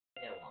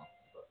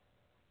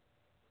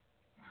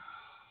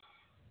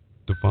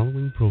The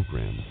following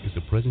program is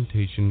a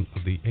presentation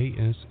of the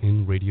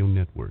ASN Radio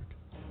Network.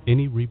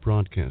 Any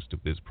rebroadcast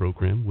of this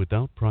program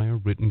without prior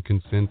written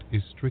consent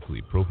is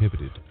strictly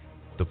prohibited.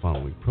 The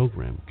following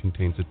program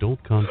contains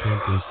adult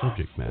content and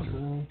subject matter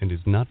and is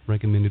not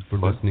recommended for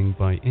listening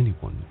by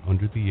anyone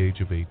under the age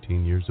of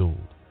 18 years old.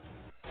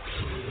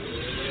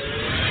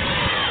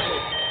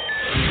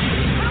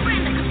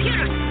 Program the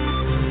computer.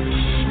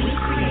 We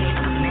create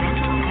a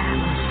mental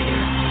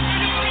atmosphere.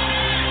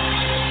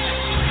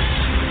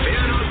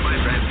 Fear not, my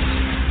friends.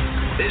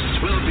 This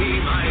will be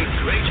my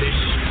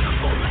greatest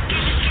performance.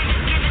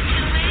 Give it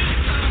to me.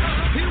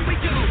 Here we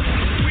go.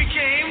 We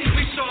came,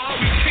 we saw,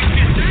 we kicked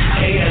it down.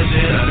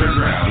 ASN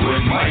Underground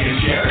with Mike and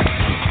Jared.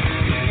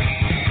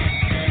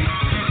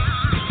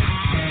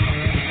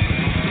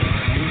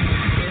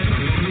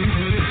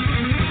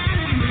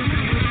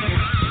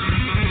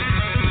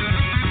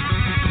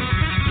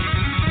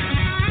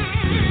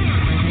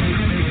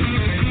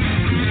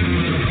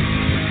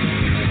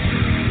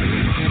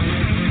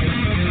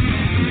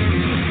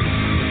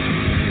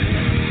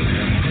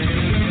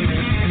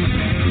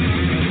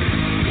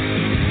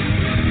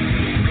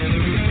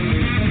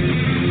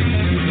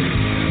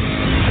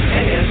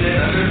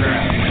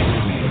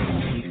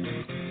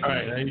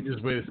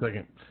 Wait a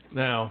second.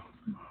 Now,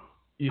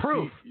 you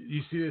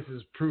see this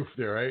as proof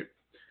there, right?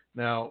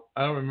 Now,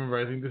 I don't remember.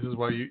 I think this is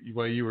why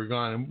you were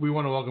gone. And we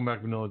want to welcome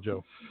back Vanilla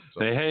Joe.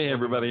 So, Hey,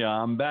 everybody,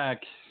 I'm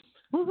back.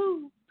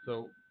 Woohoo!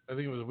 So, I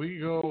think it was a week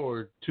ago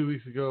or 2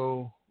 weeks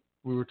ago,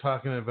 we were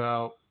talking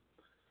about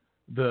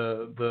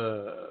the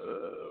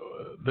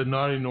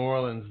Naughty New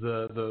Orleans,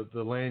 the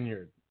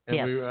lanyard. And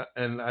yes.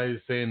 And I was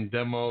saying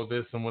demo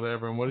this and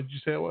whatever. And what did you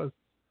say it was?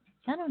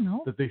 I don't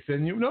know. That they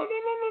send you? No.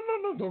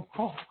 Don't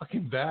call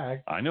fucking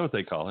back. I know what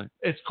they call it.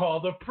 It's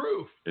called a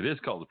proof. It is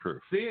called a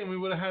proof. See, and we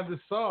would have had this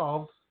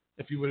solved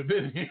if you would have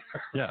been here.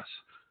 Yes.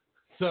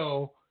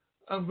 So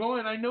I'm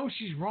going, I know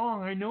she's wrong.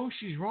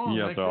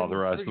 You have to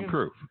authorize the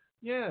proof.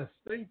 Yes,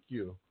 thank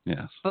you.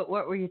 Yes. But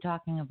what were you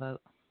talking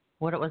about?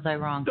 What was I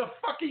wrong? The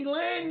fucking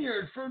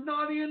lanyard for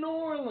Naughty in New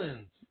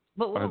Orleans.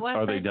 But what are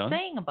was they I done?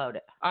 saying about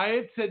it? I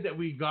had said that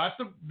we got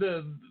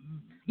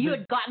You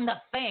had gotten the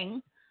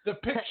thing. The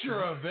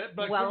picture of it,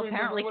 but Well, I couldn't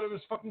remember apparently- what it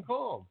was fucking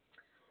called.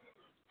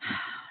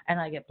 And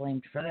I get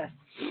blamed for this.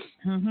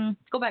 Mm-hmm.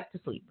 Go back to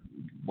sleep.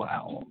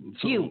 Wow.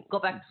 So You go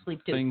back to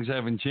sleep too. things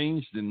haven't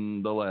changed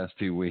in the last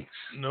 2 weeks.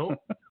 Nope.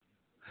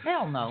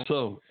 Hell no.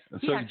 So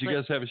Yeah, did you but-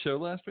 guys have a show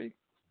last week?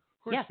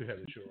 Of course Yes. we had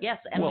a show. Yes,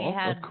 and Well, we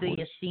had of the course.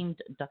 esteemed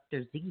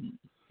Dr. Z.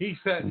 He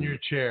sat in your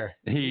chair.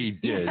 He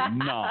did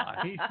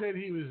not. He said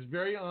he was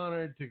very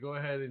honored to go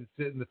ahead and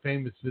sit in the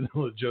famous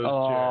Vanilla Joe's chair.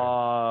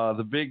 Oh,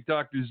 the big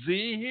Dr.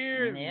 Z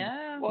here?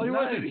 Yeah. Well, he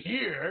Nice. wasn't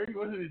here. He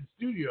wasn't in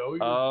studio. He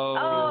was,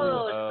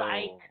 Oh,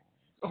 psych.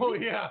 oh,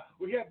 yeah.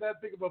 We have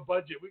that big of a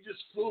budget. We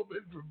just flew him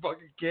in from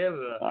fucking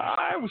Canada.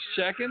 I was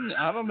checking.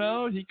 I don't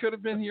know. He could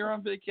have been here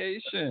on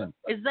vacation.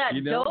 Is that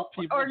You know, dope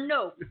people- or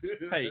no?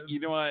 Hey,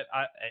 you know what?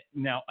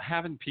 Now,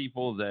 having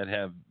people that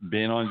have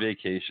been on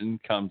vacation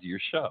come to your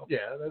show.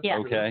 Yeah. That's Yeah.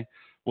 Okay.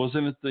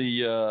 Wasn't it Well,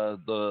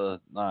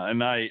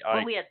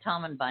 we had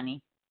Tom and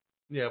Bunny.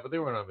 Yeah, but they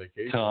weren't on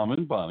vacation. Tom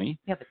and Bunny,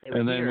 Yeah, but they were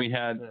and then here. we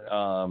had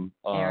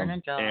Aaron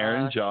and Josh.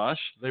 Aaron and Josh.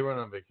 They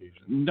weren't on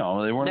vacation.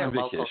 No, they weren't They're on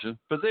local. vacation,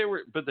 but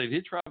they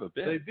did drive a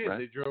bit. They did. Right?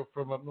 They drove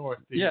from up north.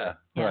 to Yeah,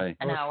 Yeah, right.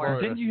 an North hour.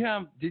 Florida. Didn't you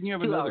have 2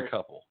 another hours.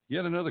 couple? You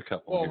had another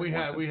couple. Well,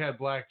 here, we had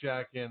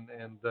Blackjack and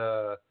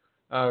I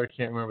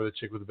can't remember the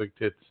chick with the big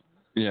tits.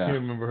 I Yeah. can't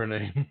remember her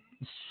name.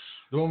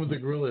 The one with the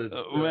gorilla.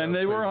 When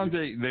they were on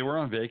crazy. they were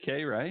on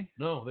vacay, right?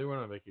 No, they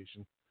weren't on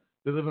vacation.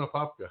 They live in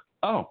Apopka.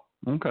 Oh,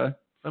 okay.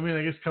 I mean,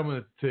 I guess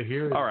coming to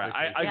here. is All right,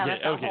 vacation. I Yeah, get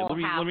that's a okay. whole Let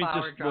me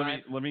half-hour just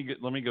drive.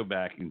 let me go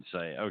back and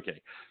say, okay,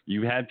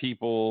 you had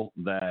people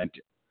that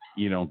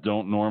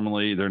don't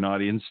normally, they're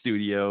not in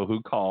studio,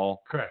 who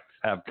call, Correct.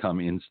 have come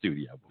in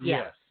studio.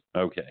 Yes.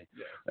 Okay,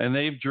 Yes. and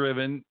they've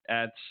driven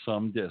at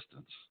some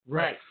distance.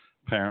 Right.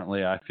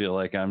 Apparently, I feel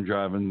like I'm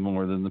driving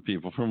more than the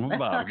people from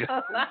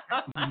Apopka.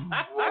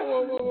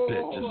 Whoa.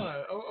 Bitches. Hold on.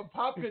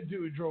 Apopka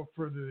dude drove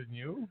further than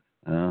you.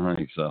 I don't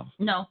think so.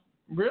 No.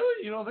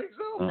 Really? You don't think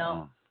so? No.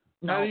 Uh-uh.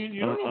 How No. do you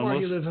don't know where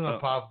he lives in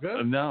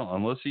Apopka. No,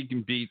 unless he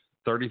can beat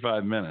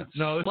 35 minutes.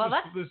 No, this Well,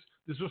 was that's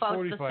this was about the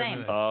 45 same.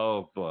 minutes.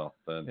 Oh, well,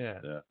 then, Yeah.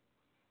 yeah.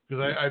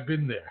 Because I've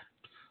been there.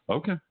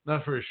 Okay,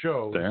 Not for a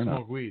show. Fair to enough.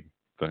 smoke weed.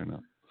 fair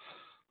enough.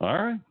 All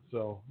right.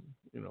 So,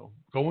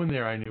 going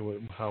there, I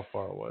knew how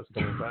far it was.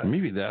 Coming back.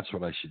 Maybe that's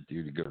what I should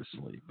do to go to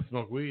sleep.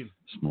 Smoke weed.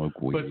 Smoke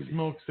weed. But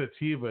smoke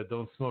sativa.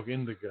 Don't smoke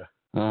indica.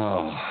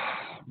 Oh,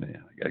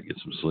 man, I got to get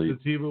some sleep.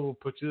 Sativa will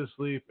put you to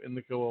sleep.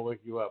 Indica will wake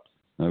you up.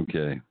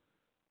 Okay.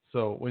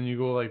 So when you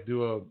go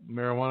do a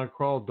marijuana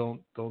crawl,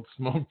 don't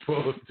smoke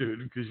both, dude,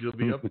 because you'll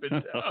be up and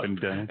down, Up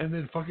and down. and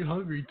then fucking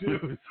hungry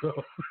too. So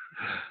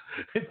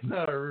it's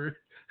not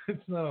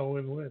a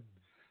win-win.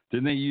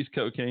 Didn't they use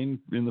cocaine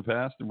in the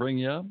past to bring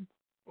you up?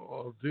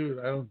 Oh, dude,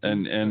 I don't.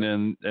 And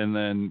think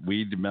then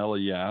weed to mellow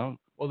you out?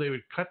 well, they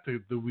would cut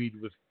the weed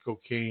with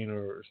cocaine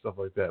or stuff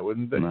like that,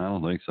 wouldn't they? No, I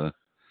don't think so.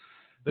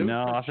 They would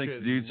No, put I think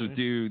shit dudes in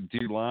would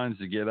do lines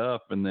to get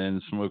up and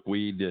then smoke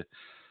weed to,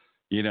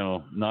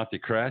 not to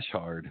crash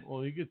hard.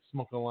 Well, you could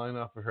smoke a line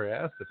off of her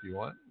ass if you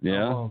want.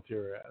 Yeah? I'll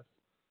volunteer her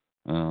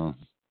ass.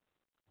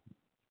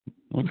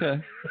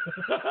 Okay.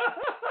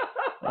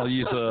 I'll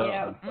use a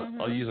Yeah. Mhm.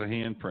 I'll use a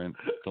handprint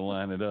to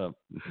line it up.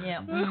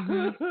 Yeah.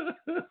 Mhm.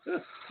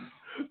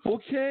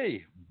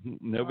 Okay.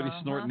 Nobody's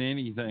Uh-huh. snorting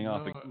anything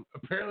off No, of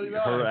apparently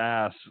not. her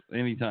ass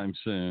anytime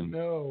soon.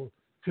 No,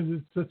 because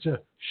it's such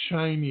a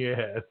shiny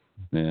ass.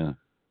 Yeah.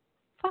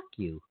 Fuck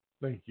you.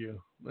 Thank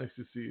you. Nice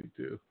to see you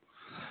too.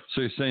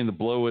 So you're saying the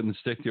blow wouldn't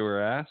stick to her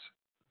ass?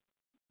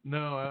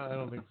 No, I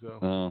don't think so.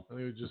 Oh. I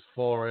think it would just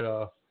fall right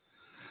off.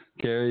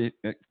 Carrie.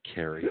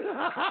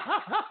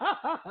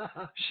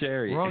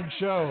 Sherry. Wrong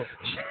show.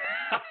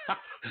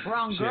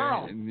 Wrong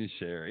girl.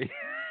 Sherry.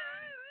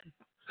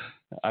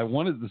 I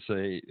wanted to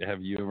say,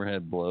 have you ever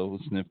had blow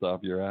sniffed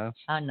off your ass?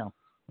 No.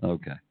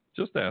 Okay.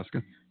 Just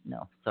asking.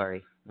 No,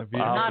 sorry. Have you-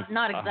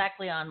 Not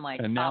exactly on my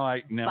And now I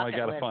bucket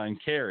got to list. find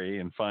Carrie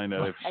and find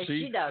out if As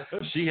she does.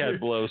 she had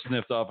blow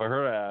sniffed off of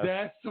her ass.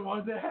 That's the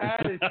one that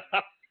had it.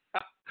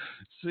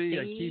 See,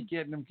 I See? keep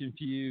getting them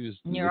confused.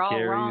 You're the all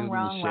Carries wrong, and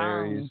wrong, the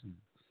Sherrys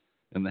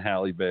and the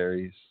Halle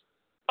Berrys.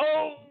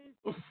 Oh!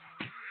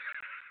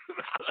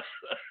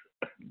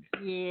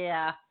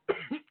 Yeah.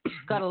 She's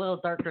got a little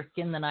darker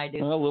skin than I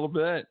do. A little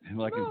bit. I can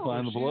No,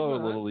 find the she's blow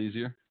not. a little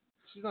easier.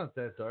 She's not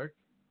that dark.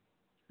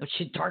 But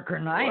she's darker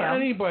than I Well,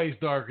 am. anybody's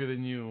darker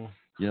than you.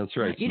 Yeah, that's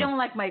right. You don't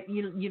like my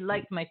you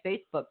liked my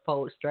Facebook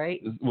post, right?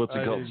 What's it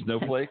I called? didn't.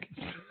 Snowflake?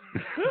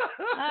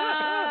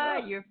 Ah,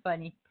 you're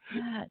funny.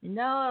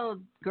 No,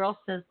 girl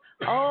says,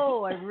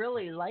 "Oh, I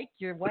really like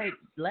your white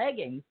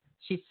leggings."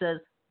 She says,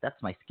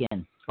 "That's my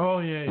skin." Oh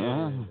yeah.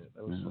 Oh.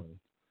 That was Yeah. funny.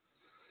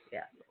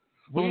 Yeah.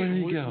 Well, there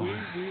you go.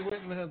 We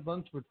went and had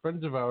lunch with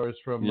friends of ours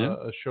from Yeah.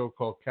 a show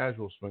called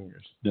Casual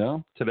Swingers.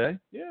 No? Today?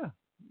 Yeah.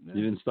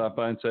 You didn't stop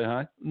by and say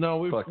hi? No,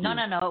 we. Fuck No, you.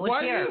 no, no. It was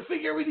Why do here. you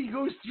think everything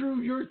goes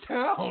through your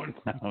town?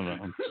 I don't know.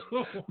 I'm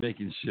just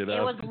making shit It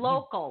up. was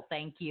local,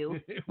 thank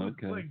you. It was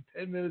Okay. like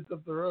 10 minutes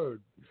up the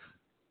road.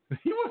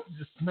 He must have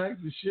just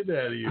smacked the shit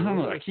out of you. I don't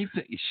know. I keep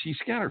she's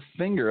got her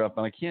finger up,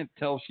 and I can't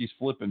tell if she's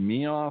flipping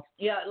me off.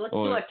 Yeah, let's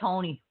Oh, do yeah. a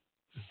Tony.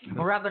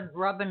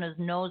 Rubbing his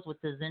nose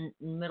with his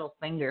middle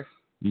finger.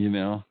 You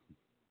know.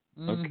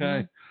 Mhm.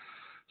 Okay.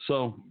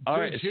 So, all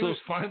right. She So was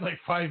fine like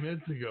 5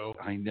 minutes ago.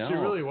 I know. She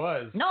really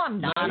was. No, I'm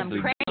not. I'm The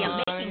crazy.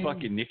 I'm making.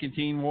 fucking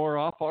nicotine wore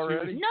off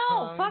already. No,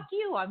 fine. fuck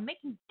you. I'm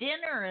making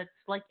dinner. It's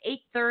like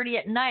 8:30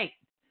 at night.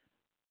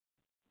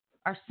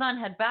 Our son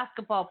had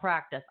basketball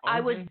practice.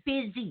 I was Okay.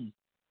 busy.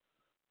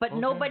 But Okay.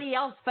 nobody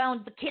else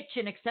found the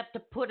kitchen except to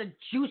put a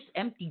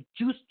empty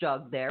juice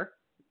jug there.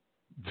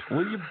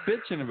 What are you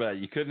bitching about?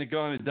 You couldn't have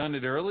gone and done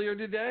it earlier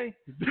today?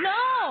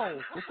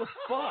 No! What the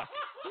fuck?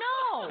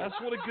 No! That's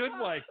what a good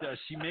wife does.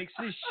 She makes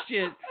this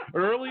shit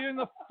earlier in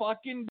the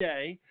fucking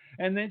day,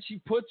 and then she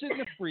puts it in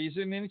the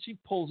freezer, and then she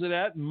pulls it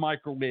out and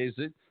microwaves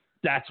it.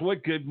 That's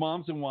what good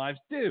moms and wives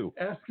do.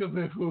 Ask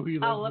him who he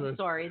Oh, lives I'm with.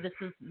 sorry. This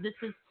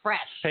is fresh.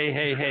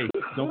 Hey.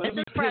 Don't get This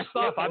me is fresh pissed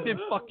off. stuff. I've been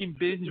fucking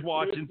binge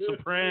watching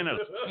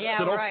Sopranos. Yeah,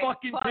 So don't right.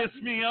 fucking Fuck. piss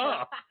me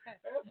off.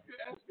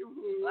 Ask him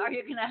who. Are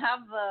you gonna have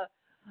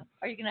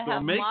Don't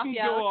have make mafia? me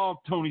go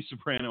all Tony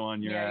Soprano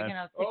on your Yeah, you're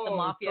ass. gonna take the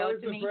mafia Tony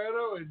out to me.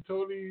 Soprano and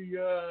Tony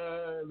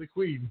the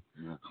Queen.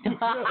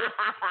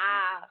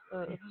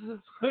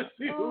 Let's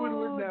see who would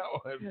win that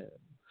one.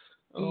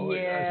 Oh, my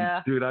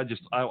yeah. Dude, I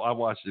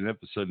watched an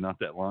episode not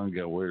that long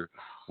ago where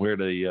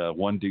the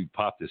one dude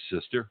popped his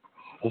sister.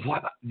 Well,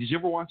 what? Did you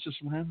ever watch The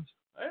Sopranos?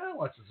 I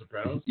watched The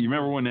Sopranos. You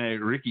remember when that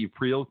Ricky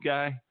Priel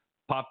guy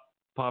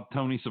popped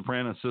Tony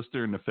Soprano's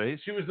sister in the face?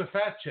 She was the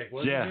fat chick,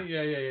 wasn't Yeah. she?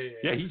 Yeah.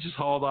 Yeah, he just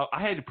hauled off.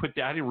 I had to put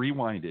that. I didn't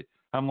rewind it.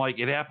 I'm like,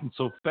 it happened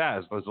so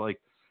fast. I was like,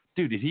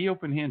 dude, did he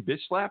open hand bitch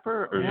slap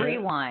her? Or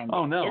Rewind.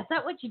 Oh, no. Is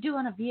that what you do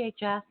on a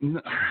VHS?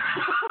 No.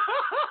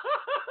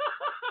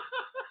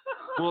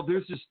 Well,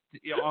 there's just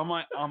on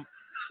my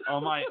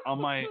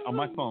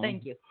phone.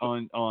 Thank you.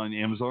 On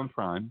Amazon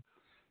Prime,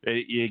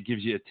 it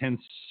gives you a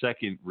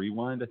 10-second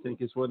rewind. I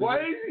think is what. Why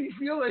it is. does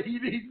he feel like he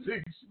needs to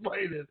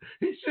explain it?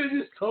 He should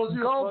have just told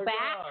you. Go to fuck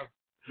back.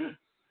 off.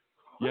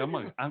 Yeah,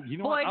 you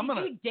know Boy, what? I'm did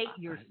gonna, you date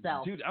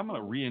yourself? dude, I'm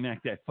gonna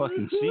reenact that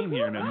fucking scene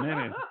here in a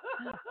minute.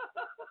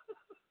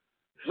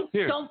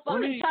 Here, Don't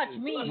fucking touch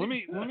me.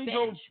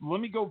 Let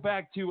me go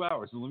back 2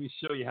 hours and let me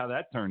show you how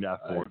that turned out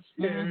for him.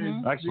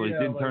 Mhm. Actually, it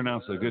didn't turn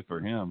out so good for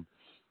him.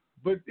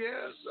 But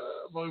yeah,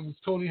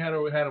 Tony had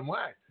him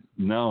whacked.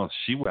 No,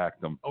 she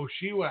whacked him. Oh,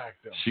 she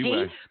whacked him. She See?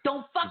 whacked.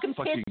 Don't fucking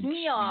piss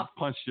me off.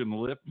 Punched her in the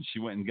lip, and she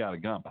went and got a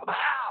gun.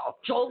 Wow.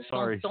 Joe,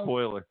 Sorry, don't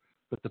spoiler.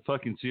 But the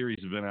fucking series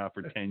has been out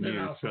for 10 Been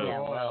years, out for so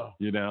a while.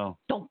 you know.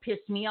 don't piss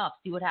me off.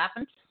 See what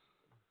happens?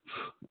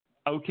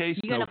 Okay,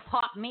 You gonna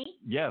pop me?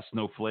 yeah,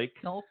 Snowflake.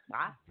 No.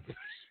 Ah.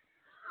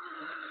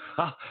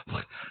 All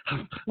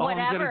I'm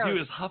Whatever. gonna do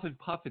is huff and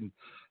puff and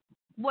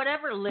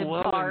Whatever,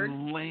 blow libtard.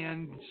 and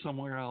land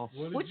somewhere else.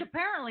 Which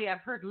apparently I've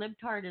heard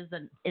libtard is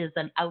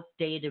an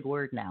outdated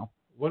word now.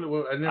 I I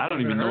don't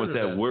even know what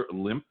that word.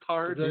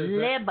 Limptard. Is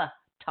that-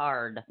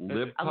 libtard.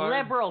 Libtard? A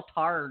liberal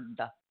tard.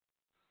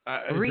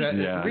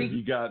 Yeah,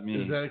 you got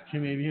me. Is that a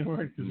Canadian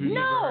word? 'Cause we've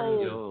never heard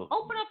of it. No.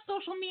 Open up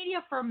social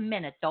media for a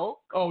minute, though.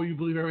 Oh, you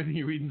believe everything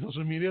you read in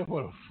social media?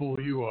 What a fool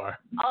you are.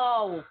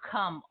 Oh,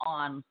 come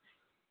on.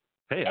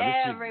 Hey,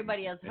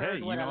 Everybody has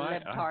heard what a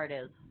libtard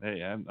is.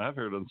 Hey, I've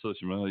heard on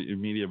social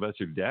media about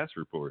your DAS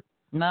report.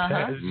 Uh-huh.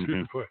 That's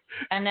true.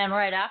 And then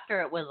right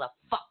after it was a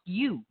fuck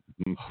you.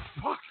 Oh,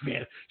 fuck,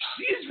 man.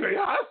 She is very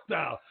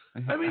hostile.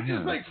 I mean,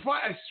 just like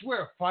I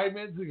swear, 5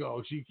 minutes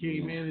ago, she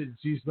came in and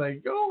she's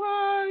like, "Oh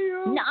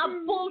hi." Oh,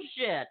 Nah,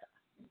 bullshit.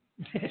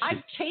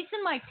 I'm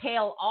chasing my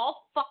tail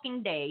all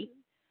fucking day.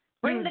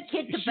 Bring the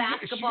kid to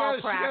basketball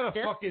practice.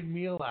 She got a fucking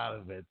meal out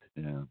of it.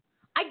 Yeah.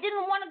 I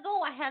didn't want to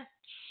go. I had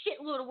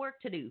shitload of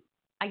work to do.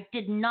 I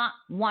did not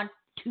want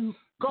to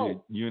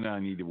go. You and I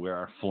need to wear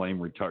our flame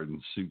retardant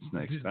suits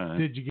next time.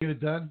 Did you get it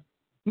done?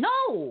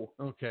 No.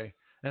 Okay.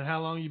 And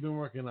how long have you been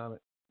working on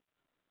it?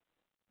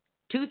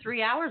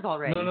 2-3 hours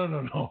already.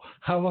 No.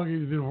 How long have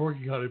you been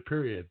working on it,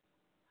 period?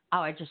 Oh,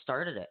 I just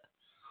started it.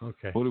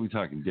 Okay. What are we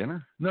talking?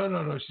 Dinner?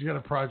 No. She's got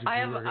a project. I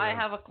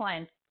have a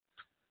client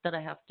that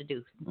I have to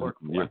do work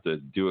You have to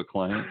do a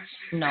client?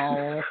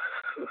 No.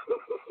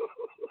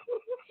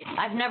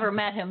 I've never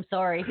met him,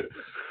 sorry.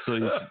 So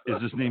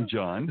is his name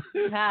John?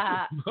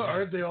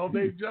 Aren't they all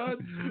named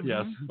John?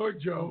 Yes. Or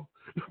Joe?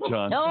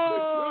 John.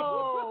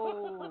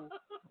 No.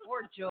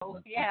 Or Joe.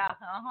 Yeah.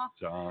 Uh-huh.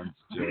 John's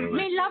Joe.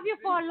 Me love you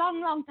for a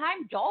long, long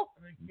time, Joe.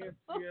 I can't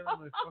see it on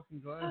my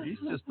fucking glasses.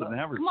 He's just an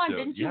average Come on, Joe.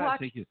 didn't you I watch-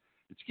 think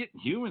it's getting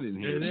humid in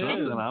here. It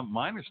or something. is.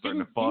 Mine are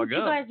starting to fog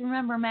Didn't up. you guys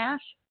remember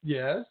MASH?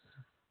 Yes.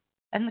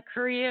 And the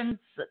Koreans,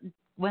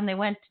 when they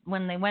went in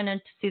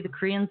to see the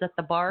Koreans at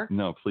the bar.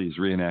 No, please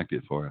reenact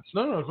it for us.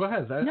 No, go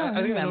ahead. I think I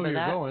know remember where you're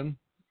that. going.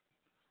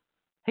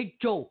 Hey,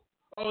 Joe.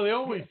 Oh, they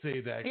always say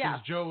that because Yeah.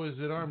 Joe is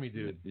an army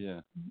dude. Yeah.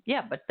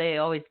 Yeah, but they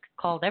always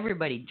called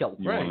everybody Joe.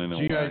 You Right, want to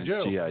know G.I. why?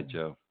 Joe. G.I.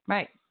 Joe.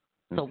 Right.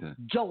 So, Okay.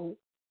 Joe,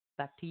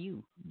 back to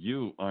you.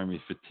 You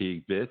army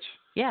fatigue bitch.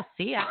 Yeah,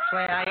 see, that's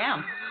where I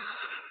am.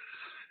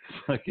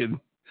 Fucking.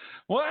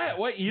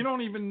 What? You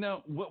don't even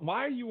know.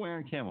 Why are you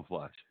wearing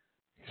camouflage?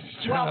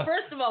 Well,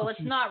 first of all, it's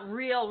not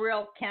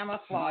real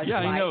camouflage. Yeah,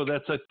 I Mike. know.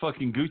 That's a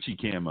fucking Gucci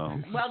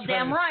camo. Well,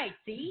 damn right,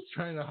 see?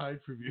 Trying to hide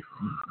from you.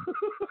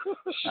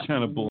 She's trying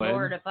to blend.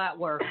 Lord, if that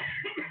works.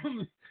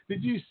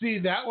 Did you see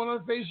that one on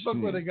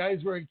Facebook where the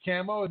guy's wearing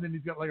camo and then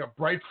he's got like a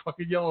bright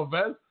fucking yellow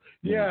vest?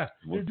 Yeah,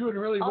 you're doing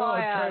really well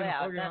at trying to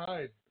fucking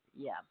hide.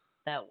 Yeah,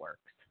 that works.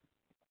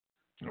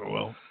 Oh,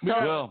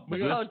 well.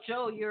 So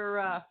Joe,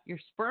 your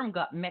sperm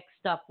got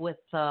mixed up with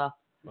Your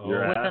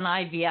with ass? an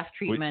IVF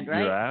treatment, right?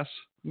 Your ass?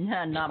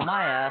 Yeah, not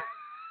my ass.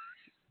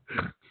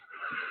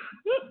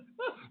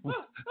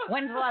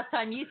 When's the last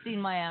time you seen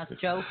my ass,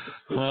 Joe?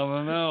 I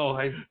don't know.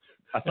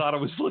 I thought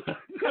it was.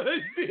 I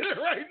see it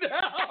right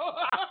now.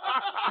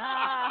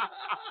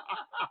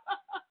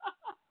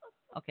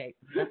 Okay,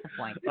 that's a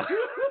point.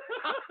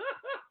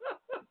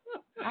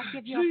 I'll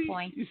give you a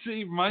point. You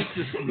see, Mike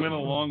just went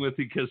along with it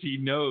because he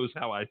knows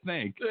how I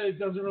think. It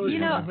doesn't really You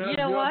know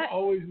what? I'm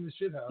always in the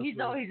shit house. He's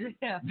always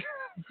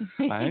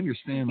I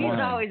understand He's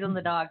why. always in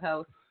the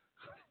doghouse.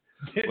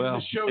 Well,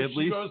 the show, at she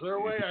least- goes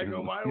her way, I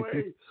go my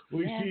way.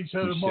 We Yeah. see each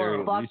other Sure.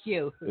 tomorrow. Fuck least-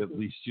 you. At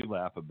least you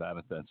laugh about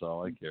it. That's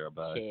all I care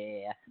about.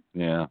 Yeah.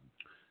 Yeah.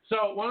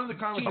 So one of the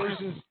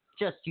conversations,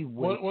 Just you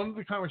wait. one of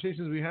the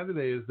conversations we had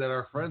today is that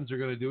our friends are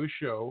going to do a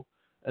show,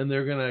 and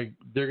they're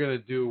gonna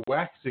do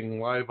waxing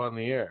live on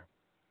the air.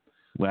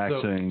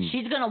 Waxing.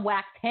 She's gonna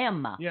wax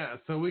him. Yeah,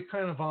 so we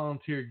kind of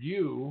volunteered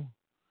you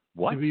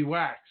What? to be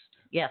waxed.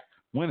 Yes.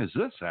 When is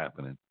this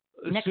happening?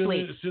 Next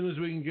week. As soon as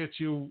we can get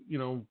you,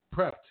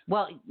 prepped.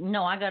 Well,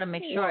 no, I gotta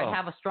make sure Whoa. I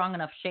have a strong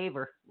enough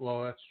shaver,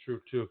 Well, that's true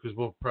too, because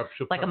we'll prep.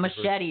 she'll like a prep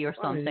you for- machete or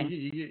I mean, something.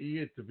 you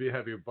get to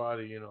have your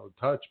body,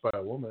 touched by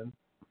a woman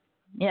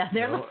Yeah,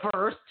 they're No. the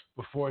first.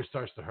 before it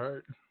starts to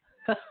hurt.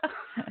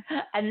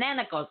 And then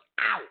it goes,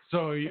 ow.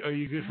 So are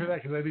you good for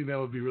that? Because I think that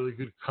would be really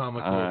good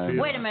comical.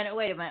 appeal. Wait a minute.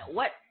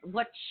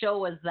 What show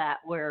was that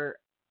where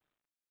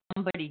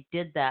somebody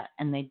did that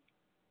and they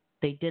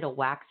did a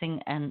waxing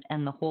and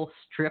the whole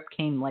strip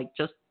came like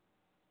just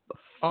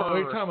Oh, fur.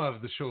 you're talking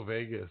about the show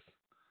Vegas.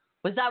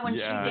 Was that when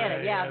Yeah. she did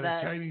it? Yeah, Yeah, the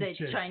the Chinese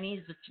chick.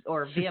 Chinese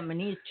or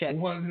Vietnamese chick.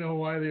 Want to know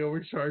why they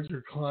overcharge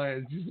their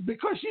clients? She said,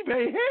 because she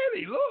made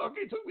handy. Look,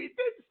 it took me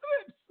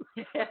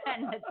 10 strips.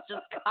 And it's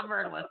just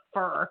covered with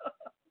fur.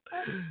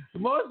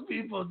 Most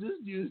people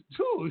just use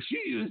 2. She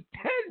used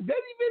 10.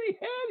 Very,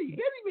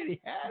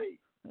 very handy.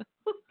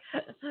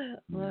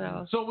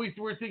 Well, So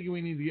we're thinking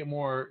we need to get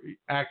more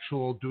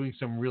actual doing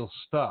some real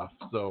stuff.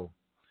 So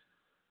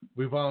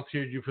we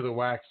volunteered you for the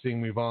waxing.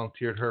 We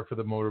volunteered her for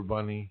the motor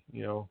bunny,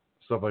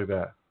 stuff like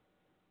that.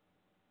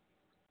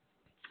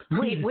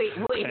 wait.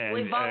 And-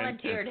 We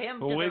volunteered him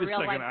to wait the a real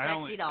second. life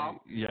sexy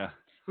doll. Yeah.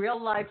 Real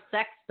life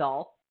sex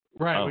doll.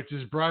 Right, Oh. which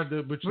is broad.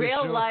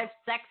 Real life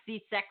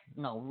sexy sex.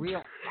 No,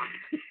 real.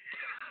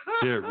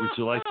 Here, would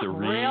you like to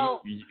read?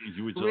 Real- Would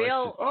you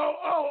Real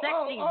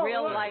sexy oh,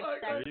 real look, life look,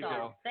 sex There you doll.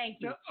 go. Thank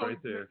you. Right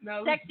there.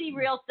 Now, Sexy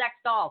real sex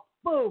doll.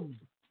 Boom.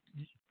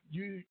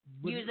 you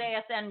Use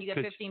ASN, you get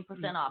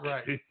 15% off.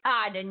 Right.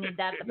 I didn't need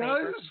that. The No,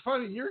 paper. this is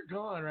funny. You're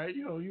gone, right?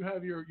 You know, you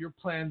have your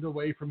plans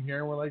away from here.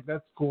 And we're like,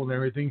 that's cool and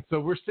everything. So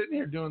we're sitting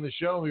here doing the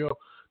show. And we go,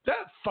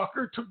 that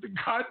fucker took the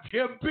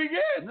goddamn big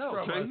ass No, from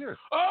it's right us. here.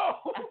 Oh,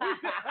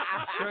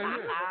 right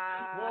here.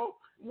 Well,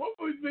 what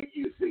would make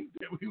you think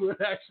that we would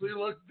actually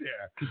look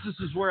there? Because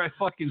this is where I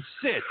fucking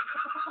sit.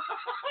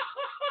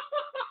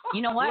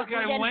 You know what? Look, We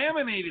I didn't-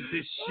 laminated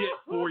this shit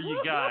for you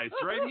guys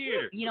right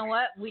here. You know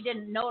what? We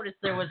didn't notice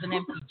there was an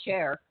empty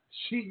chair.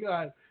 She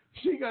got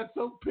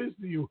so pissed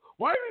at you.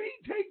 Why did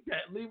he take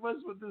that? Leave us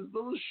with this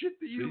little shit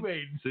that you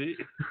made. See?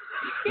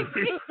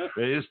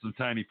 There is some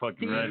tiny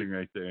fucking writing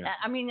right there.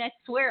 I mean, I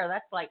swear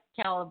that's like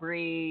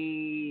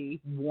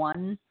Calibri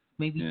 1,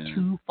 maybe Yeah.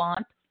 2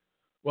 font.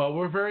 Well,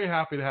 we're very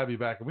happy to have you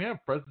back, and we have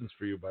presents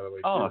for you, by the way.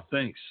 Oh, too.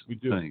 thanks. We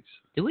do. Thanks.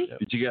 Do we?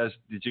 Did you guys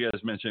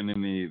mention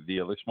any of the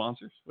other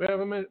sponsors? We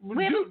haven't been.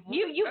 We haven't,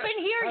 you've been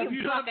here, Have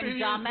you not fucking been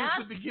here dumbass.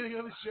 since the beginning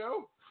of the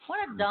show? What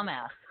a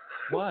dumbass.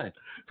 Why?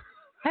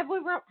 Have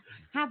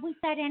we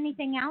said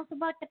anything else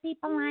about the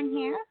people on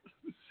here?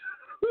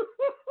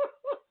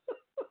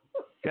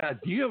 God,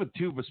 do you have a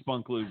tube of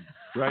spunk lube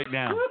right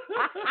now?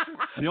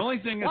 The only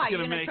thing that's Why, you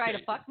gonna gonna make try it,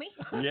 to fuck me?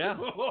 Yeah,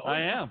 I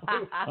am.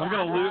 I'm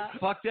gonna lube.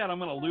 Fuck that. I'm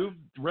gonna lube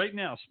right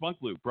now. Spunk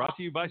lube, brought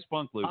to you by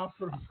Spunk Lube.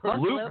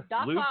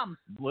 Spunklube.com.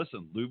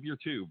 Listen, lube your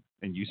tube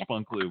and use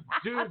Spunk Lube.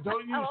 Dude,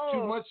 don't use too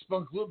Oh. much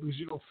spunk lube because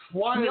you'll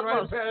fly You'll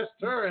right go- past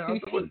her and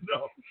out the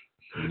window.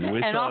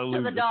 Wait And till I off to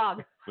lube the it.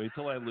 dog. Wait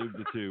till I lube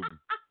the tube.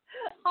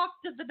 Off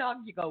to the dog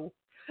you go.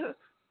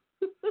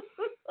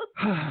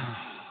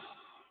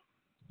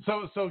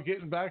 So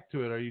getting back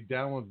to it, are you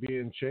down with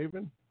being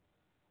shaven?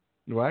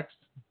 Waxed?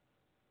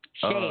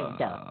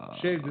 Shaved.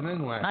 Shaved and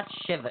then waxed. Not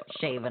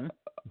shaven.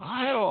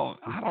 I don't.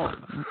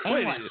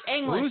 Wait,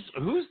 English.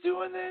 who's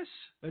doing this?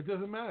 It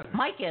doesn't matter.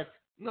 Mike is.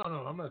 No,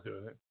 I'm not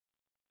doing it.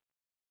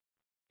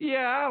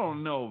 Yeah, I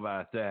don't know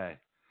about that.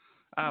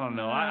 I don't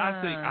know. I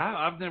think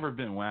I've never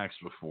been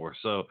waxed before,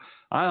 so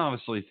I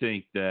honestly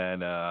think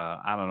that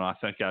I don't know. I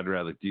think I'd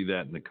rather do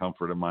that in the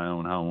comfort of my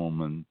own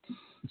home and.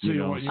 So you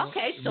know, want-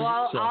 Okay, so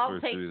I'll suffer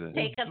through that.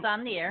 take us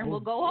on the air and we'll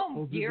go home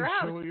We'll to do your the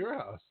house. show at your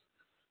house.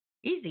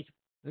 Easy.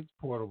 It's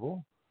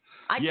portable.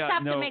 I just Yeah,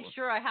 have no. to make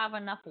sure I have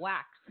enough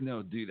wax.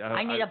 No, dude.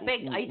 I need a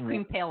big ice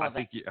cream pail of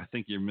it. I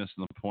think you're missing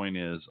the point.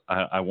 Is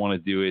I want to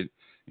do it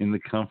in the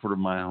comfort of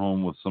my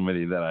home with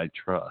somebody that I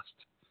trust.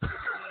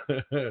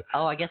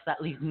 Oh, I guess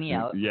that leaves me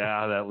out.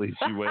 Yeah, that leaves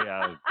you way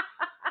out.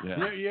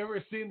 Yeah. You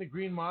ever seen The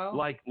Green Mile?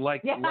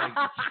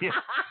 Yeah.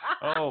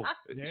 Oh,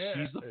 Yeah.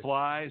 she's the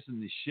flies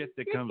and the shit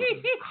that comes.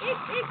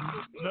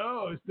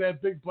 No, it's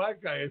that big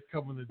black guy is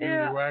coming to do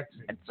Yeah. the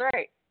waxing. That's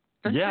right.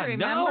 Don't Yeah, you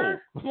no.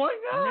 remember? Why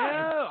not?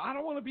 No, I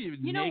don't want to be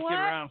You know naked what?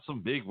 around some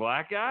big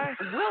black guy.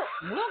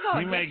 We'll go.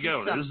 He may get you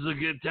go, some. this is a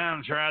good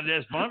time to try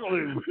this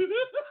bungalow.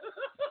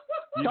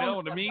 You know,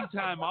 in the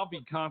meantime, I'll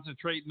be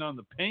concentrating on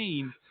the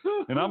pain,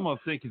 and I'm going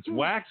to think it's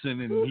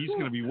waxing, and he's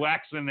going to be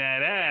waxing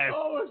that ass.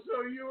 Oh,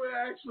 so you would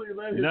actually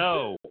let him?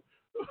 No.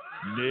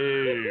 No.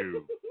 He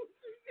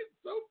gets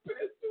so pissed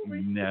at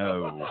me.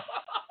 No.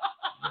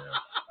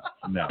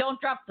 No. Don't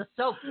drop the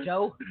soap,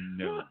 Joe.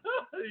 No.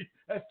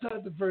 That's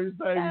not the first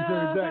time he's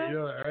heard that. You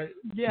know that, right?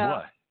 Yeah.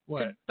 What?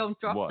 What? Don't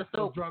drop What? the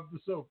Don't soap. drop the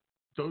soap.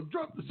 Don't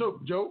drop the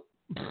soap, Joe.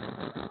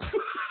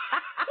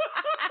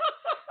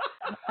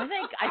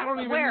 I don't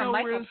even swear know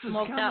Michael where this is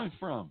smoked coming up.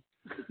 from.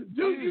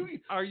 Dude,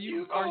 Are you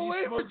you go are you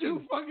away for smoking?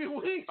 2 fucking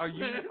weeks.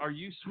 man. Are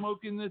you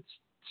smoking the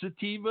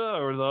sativa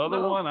or the other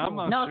No. one? I'm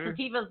not No, sure.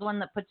 sativa's the one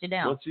that puts you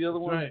down. What's the other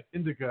That's one? right,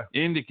 indica.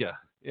 Indica.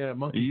 Yeah, Are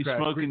monkey you crack.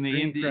 smoking the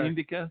green crack.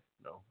 indica?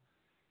 No.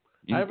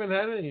 In- I haven't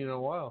had any in a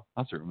while.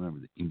 I also remember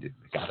the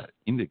indica.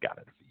 Indica.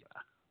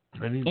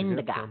 I need to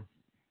Indica. get some.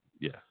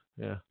 Yeah.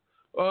 Yeah.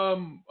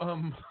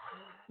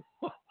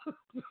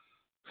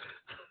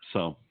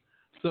 So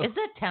So, Is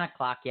it 10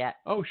 o'clock yet?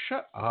 oh,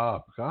 shut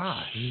up.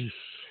 Gosh.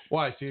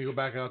 Why? So you go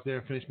back out there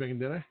and finish making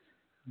dinner?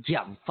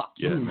 Yeah, fuck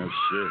yeah, you. no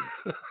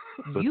shit.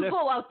 But You that-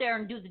 go out there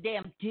and do the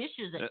damn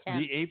dishes at 10.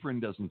 the apron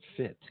doesn't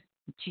fit.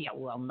 Yeah,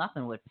 well,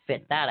 nothing would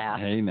fit that ass.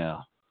 Hey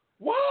now.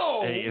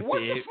 Whoa! Hey, if what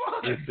the the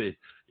fuck?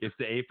 if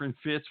the apron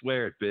fits,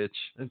 wear it, bitch.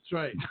 That's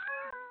right.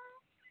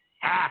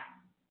 Ah!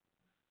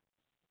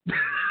 What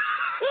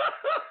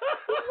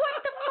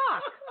the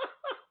fuck?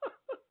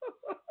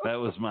 That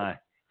was my.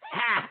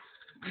 Ah.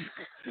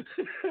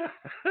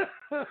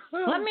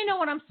 Let me know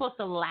when I'm supposed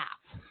to laugh.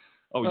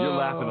 Oh, you're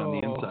laughing on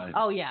the Oh. inside.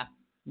 Oh, yeah.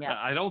 Yeah.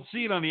 I don't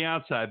see it on the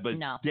outside, but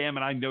No. damn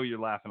it, I know you're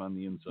laughing on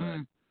the inside.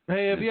 Mm.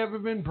 Hey, have you ever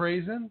been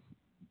brazen?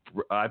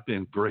 I've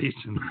been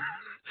brazen.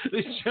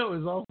 This show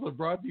is also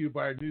brought to you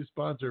by our new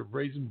sponsor,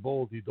 Brazen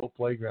Bold, the Adult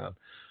Playground.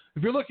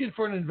 If you're looking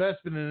for an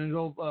investment in an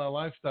adult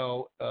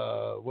lifestyle,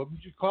 what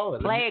would you call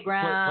it?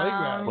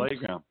 Playground.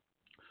 Playground.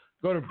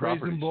 Go to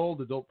Properties. Brazen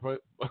Bold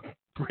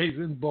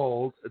Brazen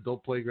Bold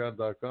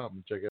adultplayground.com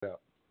and check it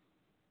out.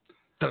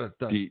 Dun,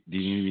 dun, Do you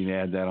need me to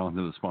add that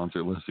onto the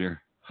sponsor list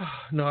here? dun.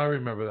 No, I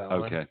remember that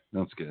one. Okay,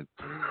 that's good.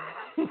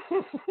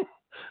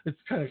 It's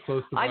kind of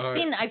close to my heart.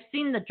 I've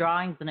seen the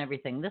drawings and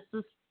everything. This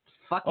is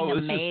fucking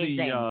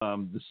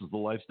amazing. This is the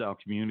lifestyle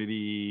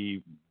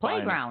community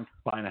Playground.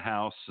 Buying a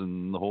house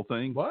and the whole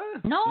thing.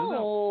 What?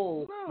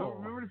 No.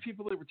 Remember the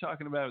people they were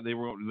talking about? They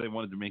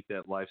wanted to make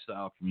that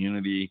lifestyle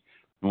community.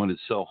 They wanted to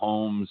sell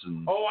homes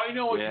and. Oh, I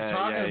know what you're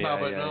talking about,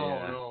 but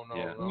no.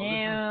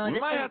 No, We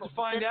might have to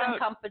find out.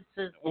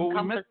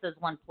 Encompasses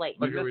one place.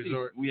 Like a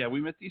resort.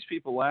 We met these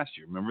people last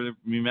year. Remember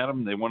we met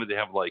them? They wanted to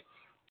have like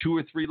 2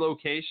 or 3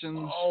 locations.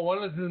 Oh,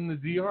 one is in the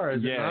DR,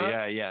 is it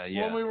not?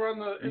 Yeah. When we were on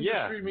the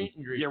industry meet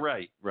and greet. Yeah,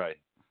 right.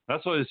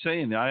 That's what I was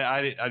saying.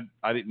 I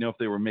didn't know if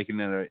they were making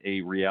that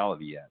a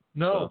reality yet.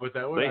 No, So but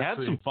that would they had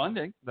some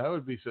funding. That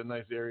would be a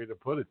nice area to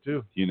put it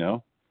too. You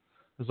know,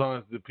 as long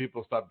as the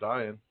people stop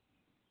dying.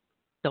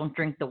 Don't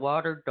drink the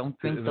water. Don't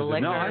drink the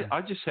liquor. No,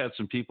 I just had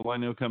some people I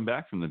know come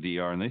back from the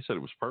DR and they said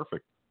it was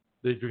perfect.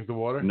 They drink the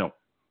water? No.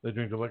 They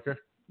drink the liquor?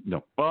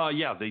 No.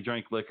 Yeah, they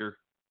drank liquor,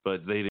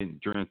 but they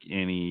didn't drink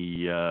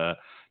any.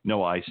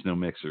 No ice, no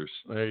mixers.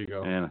 There you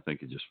go. And I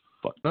think it just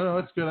fucked. No,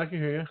 it's good. I can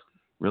hear you.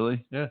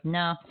 Really? Yeah.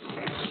 No.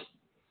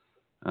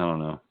 I don't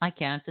know. I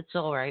can't. It's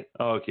all right.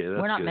 Oh, okay, that's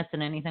We're not good.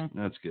 missing anything.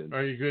 That's good.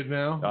 Are you good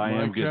now? I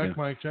am good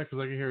now. Mic check,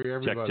 because I can hear you.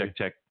 Everybody.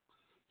 Check.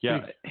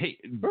 Yeah. Hey,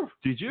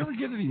 did you ever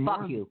get any more?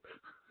 Fuck you.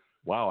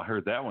 Wow, I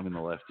heard that one in the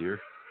left ear.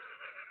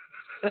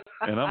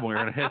 And I'm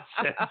wearing a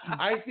headset.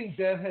 I think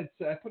that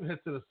headset, I put a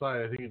headset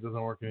aside. I think it doesn't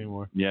work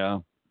anymore. Yeah.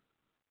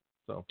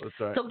 So, that's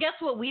all right. So guess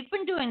what we've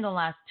been doing the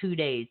last 2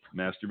 days?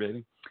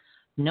 Masturbating?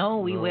 No,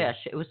 we wish.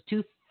 It was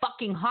too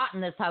fucking hot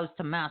in this house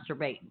to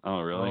masturbate.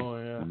 Oh, really? Oh,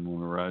 yeah. I'm going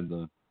to ride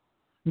the...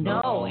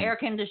 No, air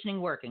conditioning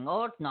working.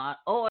 Oh, it's not.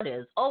 Oh, it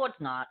is. Oh, it's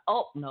not.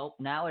 Oh, nope,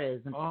 now it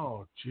isn't.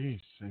 Oh, jeez.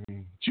 I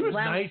mean, she was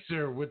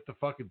nicer with the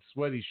fucking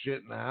sweaty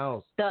shit in the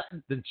house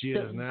than she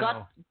is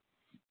now.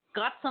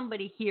 Got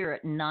somebody here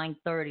at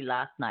 9:30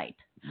 last night.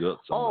 Got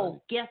somebody.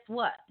 Oh, guess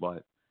what?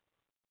 What?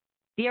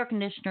 The air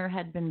conditioner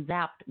had been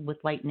zapped with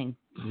lightning.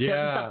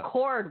 Yeah. The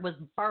cord was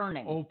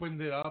burning.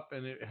 Opened it up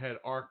and it had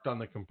arced on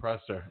the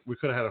compressor. We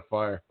could have had a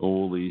fire.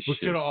 Holy We shit.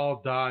 could have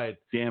all died.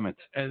 Damn it.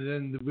 And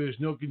then there's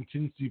no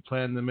contingency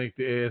plan to make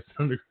the AS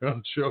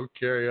Underground show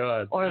carry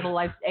on. Or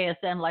the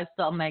ASN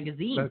Lifestyle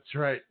Magazine. That's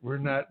right. We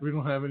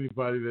don't have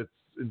anybody that's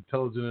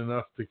intelligent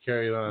enough to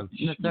carry it on.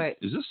 That's right.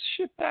 Is this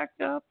shit backed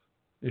up?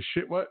 Is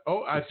shit what?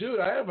 Oh, dude,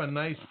 I have a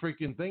nice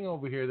freaking thing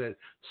over here that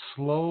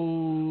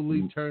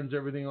slowly turns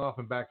everything off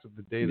and backs up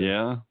the data.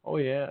 Yeah. Oh,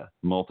 yeah.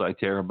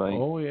 Multi-terabyte.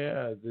 Oh,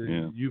 yeah.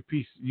 The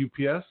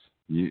UPS?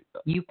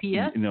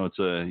 UPS? No, it's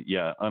a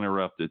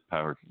uninterrupted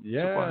power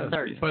Yeah.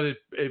 supply. But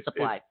it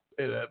supply.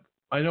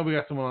 I know we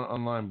got someone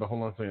online, but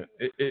hold on a second.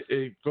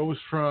 It goes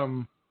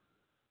from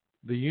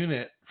the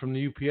unit, from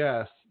the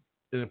UPS,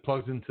 and it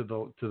plugs into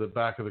the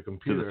back of the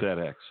computer. To the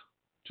FedEx.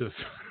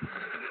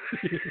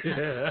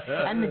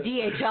 And the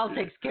DHL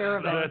takes care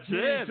of it. That's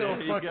it.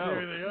 There you fucking go.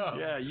 everything up.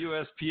 Yeah,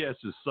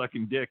 USPS is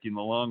sucking dick in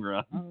the long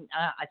run.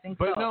 I think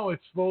But so. no,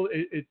 it's slow.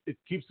 It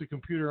keeps the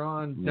computer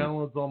on,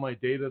 downloads all my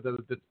data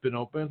that's been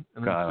open,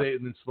 and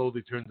then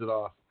slowly turns it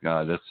off.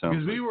 God, that sounds.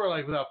 Because we were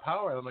like without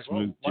power. I'm like,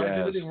 why is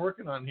everything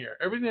working on here?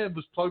 Everything that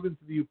was plugged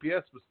into the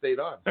UPS was stayed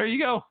on. There you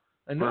go.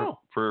 I know.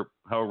 For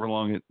however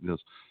long it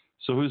goes.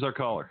 So who's our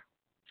caller?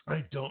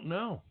 I don't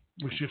know.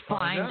 We should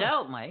find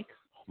out, Mike.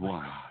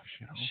 Wow,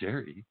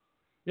 Sherry.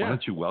 Yeah. Why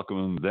don't you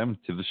welcome them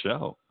to the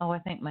show? Oh, I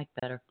think Mike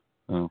better.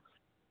 Oh.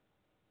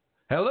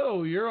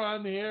 Hello, you're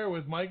on the air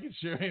with Mike and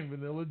Sherry and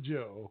Vanilla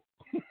Joe.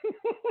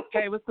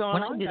 Hey, what's going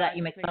on? When I do that,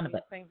 you make fun of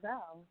it.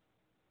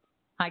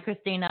 Hi,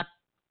 Christina.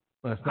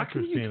 That's not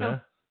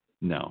Christina.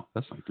 No,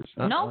 that's not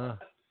Christina. No.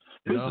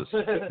 Who's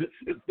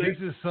this? This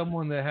is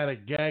someone that had a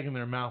gag in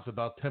their mouth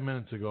about 10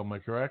 minutes ago. Am I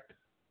correct?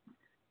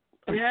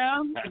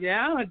 Yeah,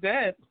 I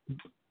did.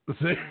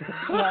 See?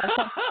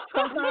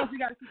 Sometimes you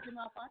got to keep your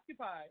mouth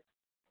occupied.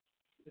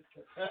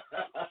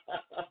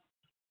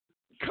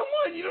 Come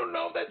on, you don't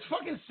know that's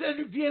fucking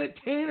Cedric the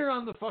Entertainer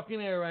on the fucking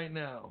air right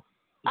now.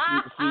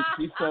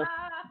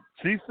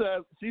 She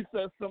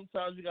says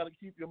sometimes you got to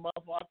keep your mouth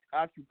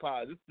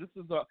occupied. This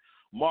is a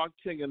Mark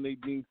King and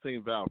Nadine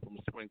St. Val from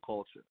Spring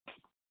Culture.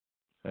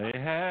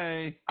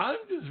 Hey. I'm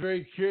just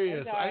very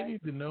curious. Okay. I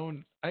need to know,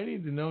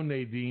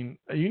 Nadine.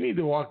 You need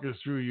to walk us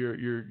through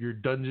your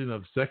dungeon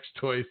of sex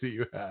toys that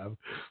you have,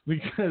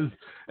 because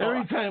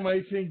every time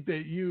I think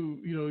that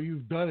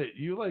you've done it,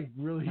 you like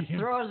really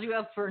throws you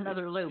up for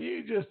another loop.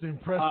 You just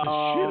impress the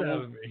shit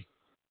out of me.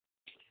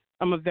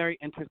 I'm a very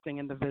interesting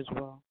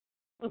individual.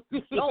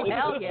 Oh,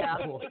 hell yeah.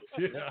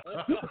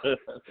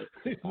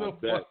 There's no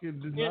fucking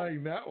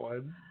denying that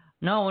one.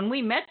 No, when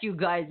we met you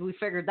guys, we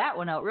figured that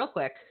one out real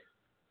quick.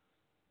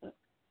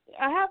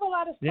 I have a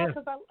lot of stuff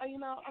because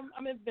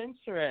I'm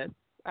adventurous.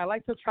 I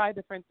like to try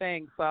different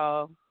things,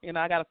 so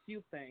I got a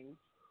few things.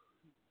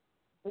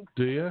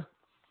 Do you?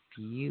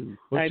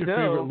 What's your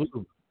favorite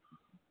lube?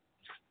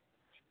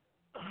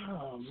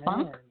 Oh, man.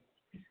 Spunk?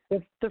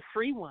 The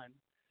free one.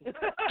 So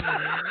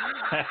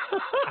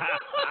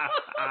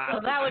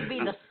that would be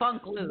the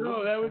spunk lube.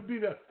 No, that would be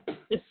the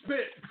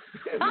spit.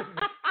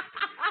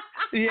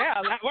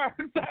 Yeah, that works.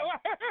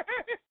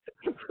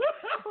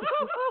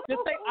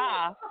 Just say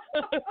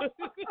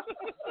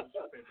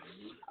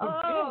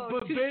Oh,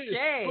 but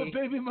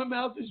baby, my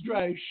mouth is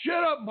dry.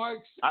 Shut up, Mark.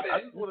 I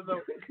just want to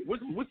know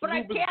which but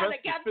I move is can't. I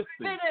best can't for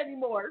fisting? spit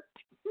anymore.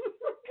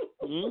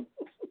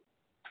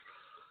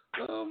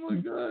 Oh my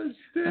gosh,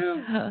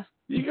 damn!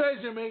 You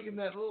guys are making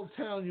that little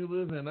town you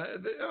live in. I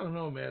don't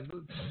know, man.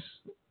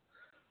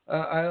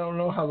 I don't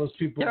know how those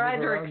people. They're live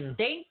either around here.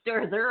 extinct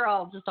or they're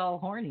all just all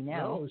horny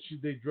now. No,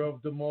 they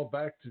drove them all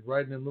back to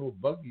riding in little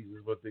buggies.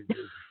 Is what they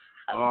did.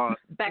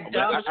 Back to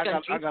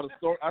I got a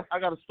story. I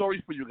got a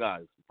story for you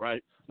guys,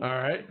 right? All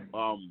right.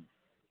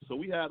 So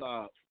we had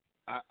I'm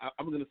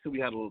gonna say we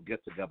had a little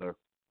get together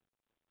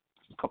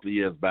a couple of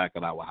years back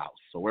at our house.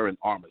 So we're in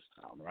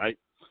Armistown, right?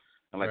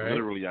 And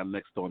literally our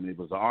next door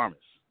neighbors are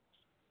Amish.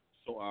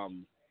 So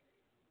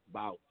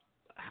about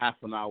half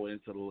an hour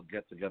into the little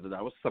get together,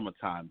 that was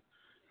summertime.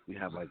 We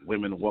have like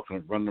women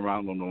running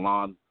around on the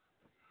lawn,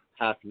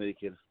 half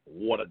naked,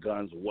 water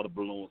guns, water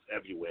balloons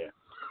everywhere.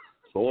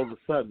 So all of a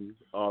sudden,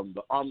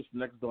 the Amish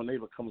next door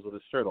neighbor comes with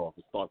his shirt off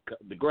and starts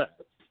cutting the grass.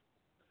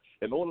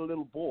 And all the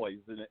little boys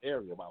in the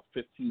area, about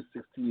 15,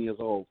 16 years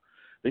old,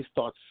 they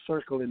start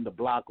circling the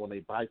block on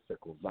their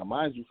bicycles. Now,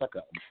 mind you, it's like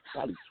a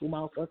probably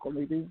 2-mile circle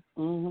maybe.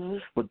 Mm-hmm.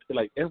 But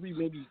like every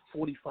maybe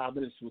 45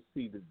 minutes, you'll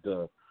see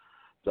the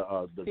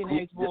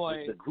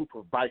group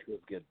of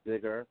bikers get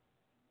bigger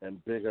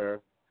and bigger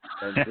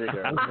and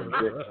bigger and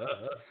bigger.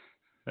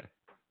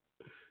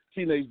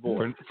 Teenage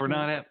boys. For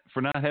not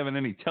having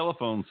any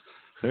telephones,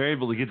 they're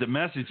able to get the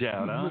message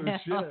out, huh?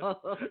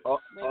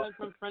 They went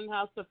from friend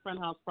house to friend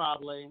house,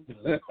 probably.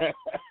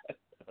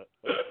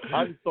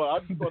 I just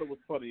thought it was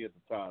funny at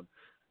the time,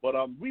 but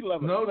we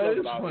love it. No, that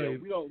is out funny. Here.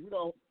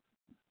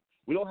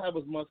 We don't have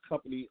as much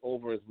company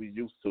over as we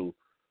used to.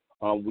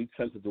 We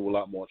tend to do a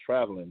lot more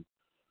traveling,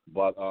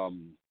 but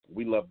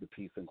we love the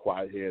peace and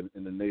quiet here,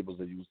 and the neighbors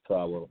are used to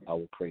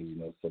our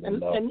craziness.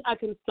 And I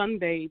can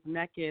sunbathe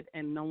naked,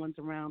 and no one's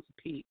around to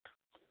peep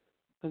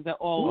because they're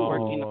all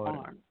working the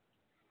farm.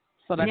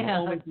 So that's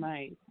always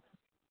nice.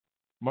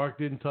 Mark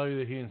didn't tell you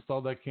that he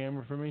installed that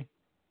camera for me?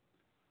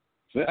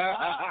 Just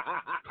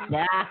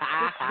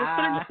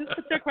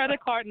put your credit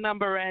card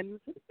number in.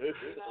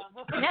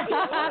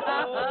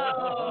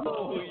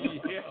 Oh,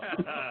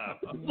 yeah.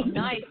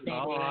 Nice, baby.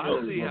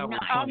 I'll see how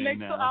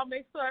I'll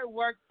make sure it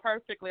works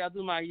perfectly. I'll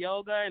do my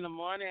yoga in the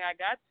morning. I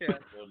got you.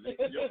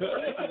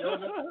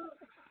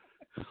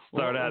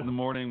 Start out in the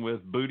morning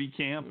with booty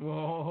camp.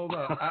 Well, hold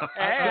on.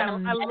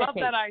 I love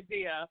that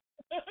idea.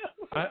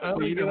 I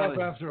only get up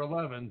after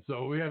 11,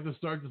 so we have to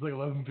start just like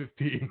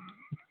 11:15.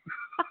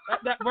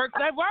 That works.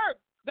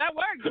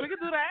 We can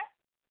do that.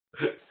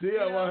 See,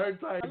 I want her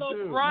time a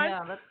too.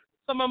 Brunch,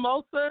 some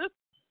mimosas,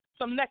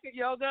 some naked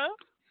yoga.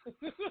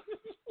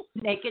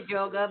 Naked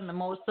yoga,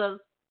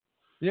 mimosas.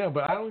 Yeah,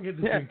 but I don't get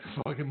to drink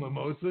the fucking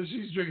mimosa.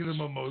 She's drinking the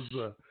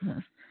mimosa.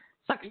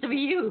 Sucks to be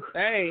you.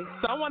 Hey,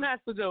 someone has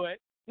to do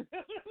it.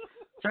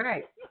 That's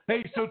right.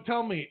 Hey, so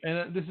tell me,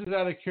 and this is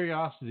out of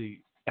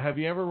curiosity, have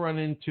you ever run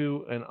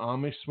into an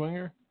Amish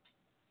swinger?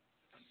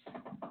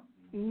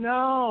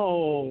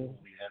 No.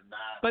 We have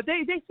not. But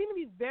they seem to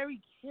be very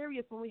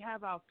curious when we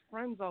have our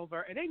friends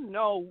over, and they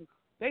know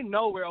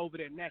we're over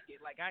there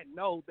naked. Like, I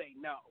know they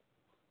know.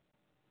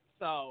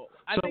 So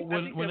I think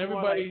when they're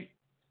everybody more,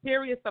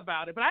 curious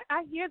about it. But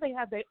I hear they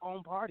have their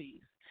own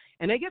parties,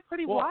 and they get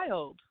pretty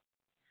wild.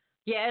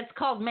 Yeah, it's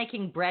called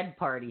making bread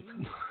parties.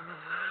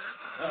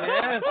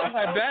 Yes,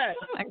 I bet.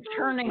 I'm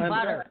churning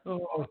butter.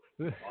 Oh.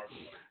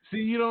 See,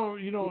 you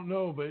don't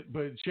know, but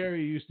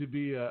Sherry used to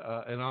be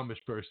an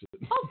Amish person.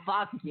 Oh,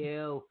 fuck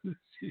you.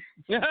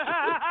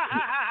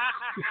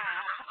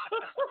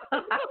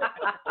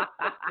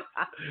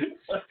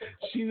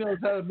 She knows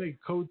how to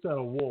make coats out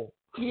of wool.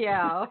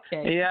 Yeah,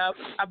 okay. Yeah,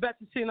 I bet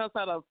you she knows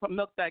how to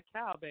milk that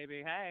cow,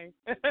 baby. Hey.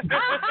 Yeah,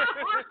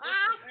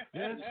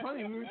 it's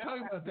funny. We were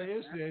talking about that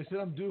yesterday. I said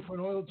I'm due for an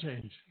oil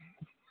change.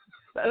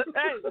 Hey,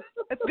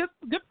 it's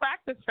good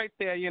practice right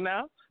there, you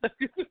know?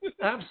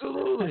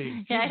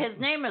 Absolutely. Yeah, his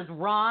name is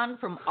Ron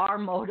from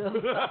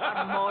Automotive.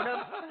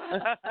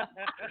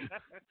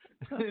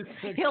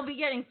 He'll be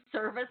getting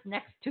service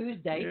next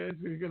Tuesday. Yeah,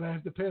 you're going to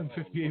have to pay him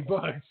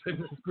 $58.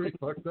 It's pretty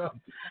fucked up.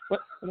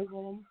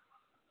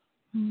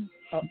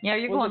 Yeah,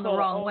 you're going the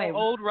wrong way.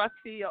 Old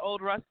Rusty. A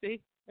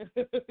rusty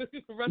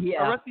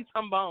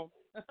trombone.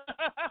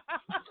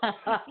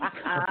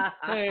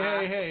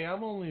 Hey,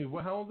 I'm only,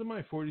 how old am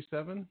I,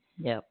 47?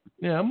 Yep.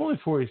 Yeah, I'm only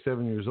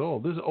 47 years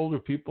old. There's older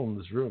people in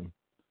this room.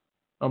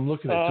 I'm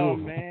looking at two of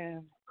them. Oh,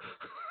 man.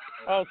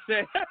 Oh,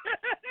 shit.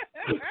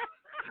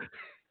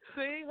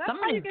 See, that's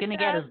somebody's going to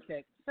get his,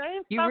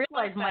 you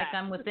realize, like Mike,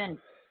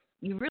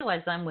 you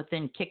realize I'm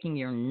within kicking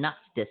your nuts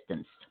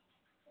distance.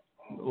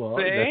 Well,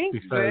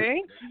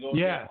 see?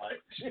 Yeah,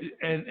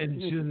 and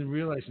she doesn't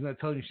realize, she's not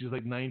telling you she's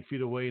like 9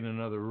 feet away in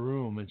another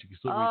room, and she can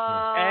still reach me. No,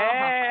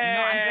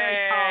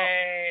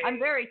 I'm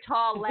very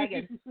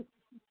tall-legged.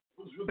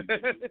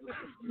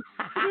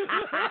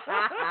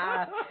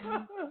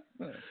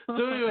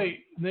 So anyway,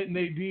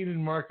 Nadine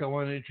and Mark, I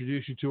want to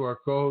introduce you to our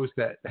co-host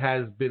that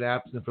has been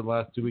absent for the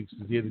last 2 weeks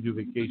because he had to do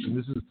vacation.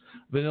 This is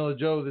Vanilla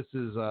Joe. This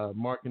is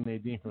Mark and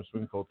Nadine from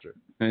Swing Culture.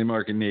 Hey,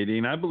 Mark and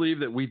Nadine. I believe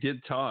that we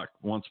did talk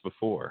once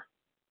before.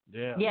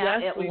 Yeah.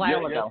 Yeah, a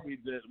while ago.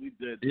 Yes, we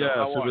did. Yeah,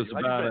 How so it are was you?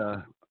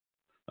 about.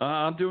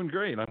 I'm doing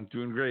great.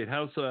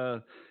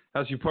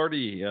 How's your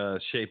party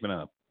shaping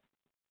up?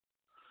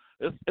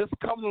 It's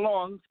coming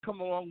along. It's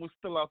coming along. We're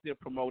still out there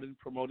promoting.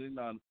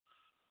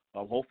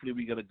 Hopefully,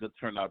 we get a good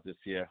turnout this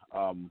year.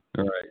 All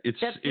right. It's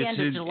the end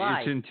of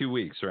July. It's in 2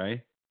 weeks,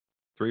 right?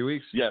 3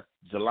 weeks? Yes,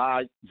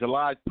 July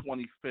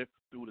 25th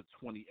through the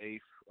 28th.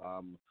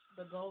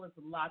 The goal is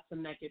lots of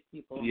naked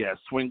people. Yeah,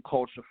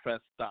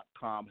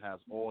 swingculturefest.com has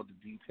all the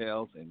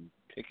details and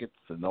tickets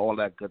and all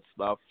that good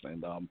stuff.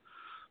 And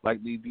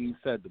like Nadine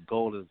said, the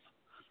goal is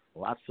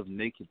lots of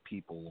naked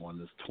people on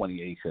this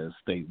 20-acre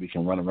estate. We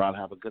can run around,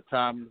 have a good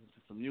time, listen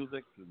to some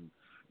music, and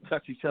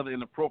touch each other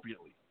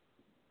inappropriately.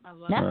 I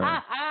love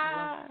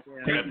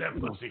Damn that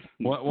pussy.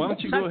 Why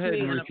don't you go ahead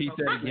and repeat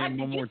that Did again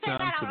you one more say time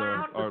that to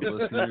out our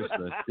listeners?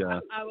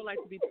 That, I would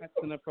like to be touched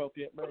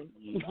inappropriately.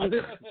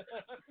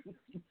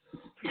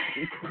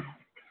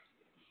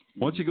 why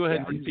don't you go ahead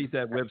and repeat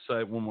that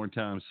website one more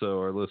time so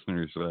our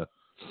listeners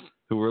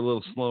who were a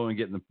little slow in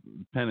getting the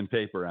pen and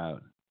paper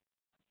out.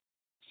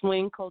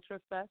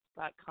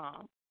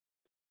 Swingculturefest.com.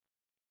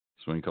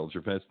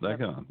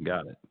 Swingculturefest.com.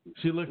 Got it.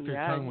 She licked her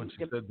tongue when she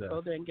said that.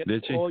 Go there and get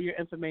Did she? all your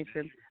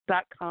information.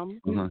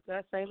 .com. Uh-huh. Did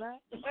I say that?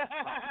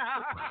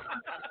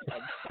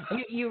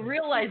 You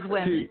realize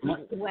when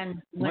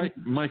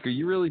Mike, are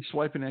you really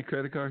swiping that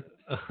credit card?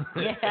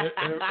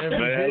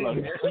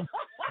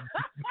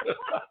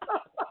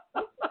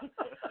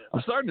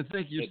 I'm starting to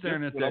think you're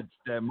staring at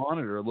that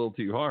monitor a little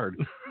too hard.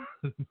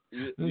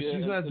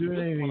 She's not doing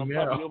anything I'm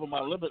now. probably over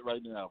my limit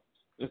right now.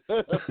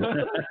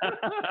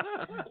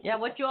 Yeah,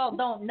 what you all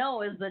don't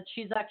know is that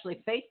she's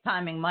actually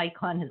FaceTiming Mike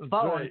on his That's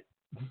phone. right.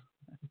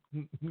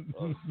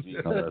 Oh,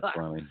 that's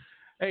funny.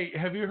 Hey,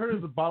 have you heard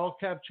of the bottle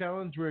cap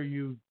challenge where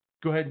you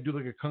go ahead and do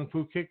like a kung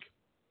fu kick?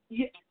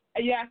 Yes, I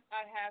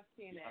have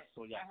seen it. I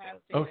have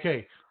seen it.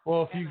 Okay.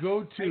 Well, if you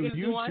go to Are you gonna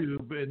do one?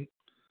 YouTube and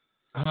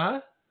Huh?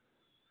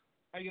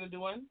 Are you gonna do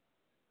one?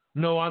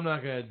 No, I'm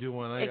not gonna do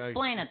one.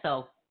 Explain it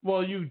though.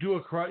 Well, you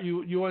do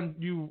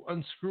you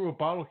unscrew a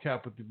bottle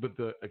cap with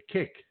a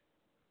kick.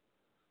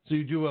 So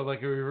you do a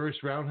reverse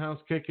roundhouse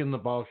kick, and the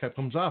bottle cap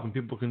comes off, and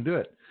people can do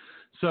it.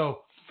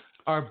 So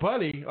our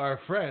buddy, our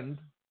friend,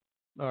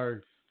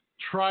 our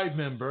tribe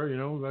member,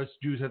 us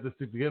Jews have to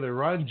stick together.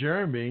 Ron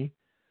Jeremy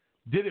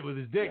did it with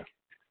his dick.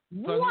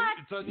 What?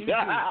 It's on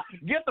YouTube.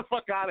 Get the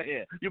fuck out of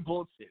here. You're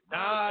bullshit.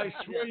 I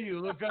swear you.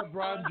 Look up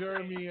Ron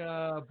Jeremy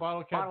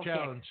bottle cap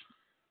challenge.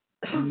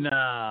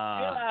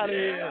 Nah. Get out of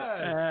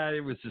here.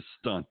 It was a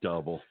stunt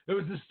double. It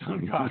was a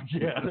stunt cock,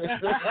 yeah.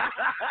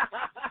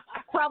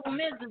 Problem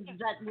is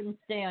that wouldn't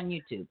stay on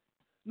YouTube.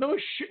 No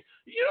shit.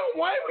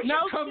 Why would you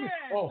come? shit.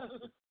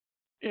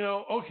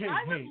 Oh, okay.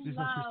 I Hey, would there's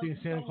no such thing as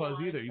Santa love Claus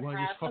someone either. You want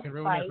to to just have fucking a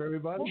ruin that fight. for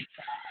everybody?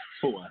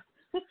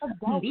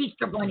 The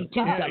Easter Bunny too,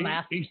 Yeah,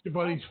 dumbass. Easter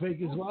Bunny's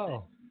fake as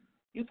well.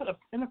 You put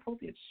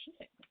inappropriate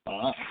shit.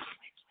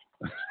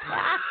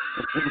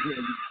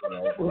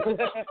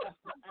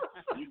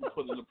 You can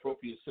put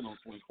inappropriate shit on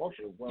Swing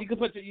Culture. You can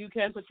put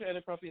your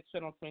inappropriate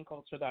shit on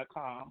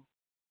swingculture.com.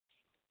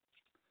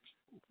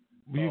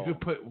 You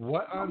could put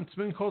what on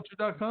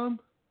swingculture.com?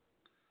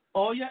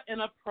 All your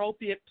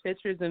inappropriate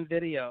pictures and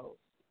videos.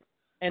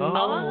 And Oh.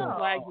 no one will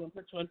flag you and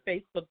put you on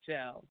Facebook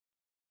jail.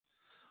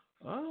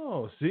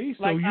 Oh, see?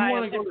 So Like you I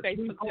want am to in go to Swing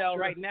Facebook jail Culture?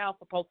 right now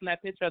for posting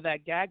that picture of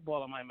that gag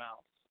ball in my mouth.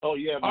 Oh,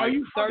 yeah. Are Mike.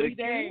 you 30 fucking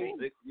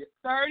days. Yeah,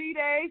 30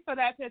 days for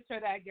that picture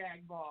of that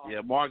gag ball.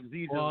 yeah, Mark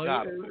Z just Well,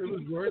 got it it.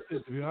 was worth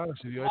it, to be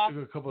honest with you. I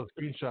took a couple of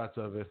screenshots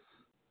of it.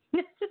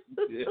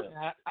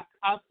 Yeah.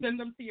 I'll send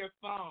them to your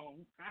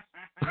phone.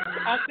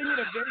 I'll send you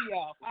the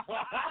video.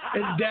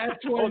 And that's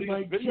why these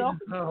my kid's videos?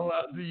 not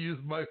allowed to use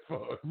my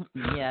phone.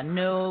 Yeah,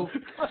 no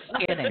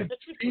kidding. It's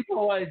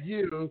people like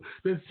you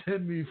that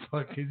send me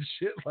fucking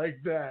shit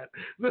like that.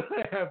 Then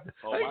I have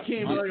I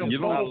can't like a You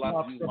don't phone allow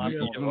pop to use from my the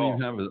You other don't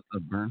even have a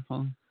burn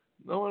phone?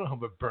 No, I don't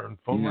have a burn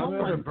phone. Yeah. I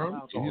don't have a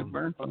burn Do you have a phone.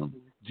 burn phone?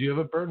 Do you have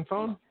a burn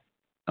phone?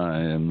 I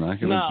am not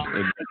going to No.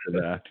 admit to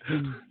that.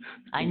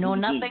 I know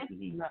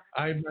nothing.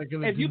 I'm not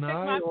going to If you pick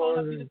deny my phone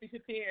up, or you just be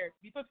prepared.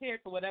 Be prepared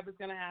for whatever's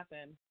going to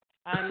happen.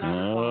 I'm not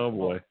Oh, responsible.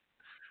 boy.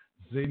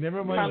 they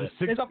never mind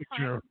the There's a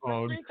six-picture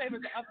phone. My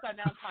screensaver's an upside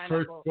down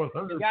First pineapple.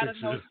 100 You gotta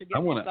know pictures. to get I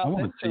want yourself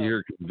to see into.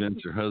 her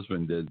convince her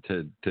husband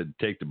to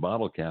take the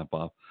bottle cap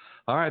off.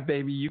 All right,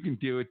 baby, you can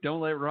do it. Don't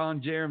let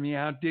Ron Jeremy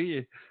outdo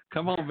you.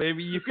 Come on,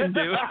 baby, you can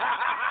do it.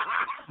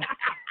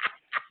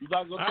 You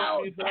not gonna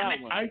Oh, take me for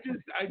that one. I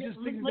just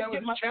think that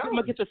was a Look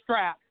challenge. at the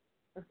strap.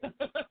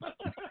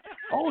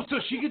 Oh, so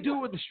she could do it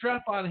with the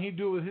strap on and he'd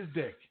do it with his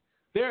dick.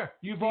 There,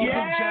 you've all been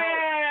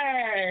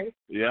challenged.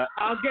 Yay! Yeah.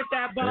 I'll get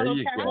that bottle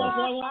you cap go. one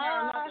way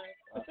or another.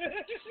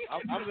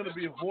 I'm going to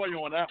be a voyeur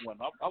on that one.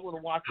 I'm going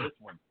to watch this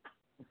one.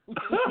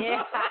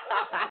 Yeah.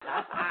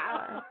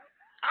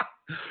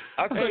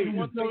 I'll tell you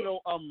one thing,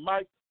 though,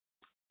 Mike,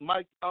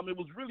 it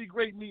was really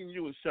great meeting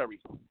you and Sherry,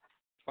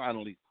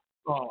 finally.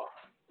 Oh,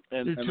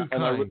 and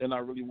I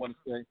really want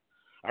to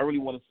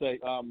say,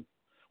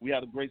 we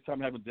had a great time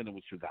having dinner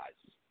with you guys.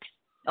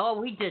 Oh,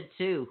 we did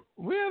too.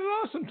 We had an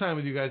awesome time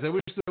with you guys. I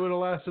wish it would have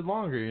lasted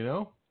longer, you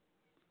know?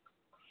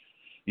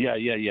 Yeah.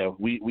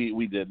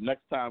 We did.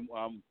 Next time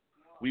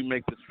we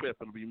make the trip,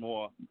 it'll be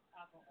more.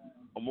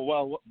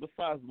 Well,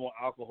 besides more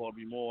alcohol, it'll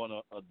be more on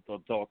a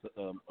adult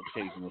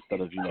occasion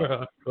instead of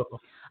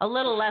a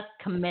little less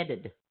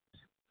committed.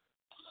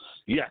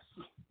 Yes.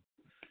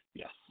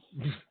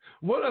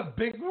 What a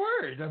big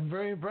word! I'm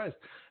very impressed.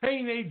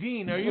 Hey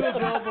Nadine, are you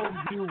available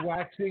to do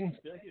waxing?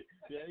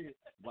 Yeah.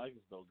 Mike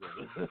is no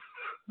good.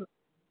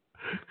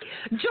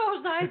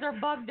 Joe's eyes are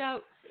bugged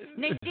out.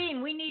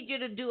 Nadine, we need you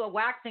to do a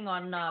waxing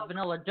on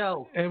Vanilla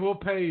Joe. And we'll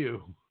pay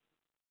you.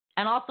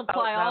 And I'll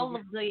supply all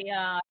of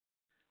the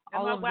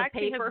all of the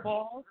paper. His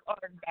balls or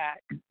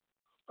back?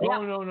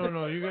 Oh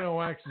no! You're gonna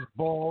wax his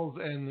balls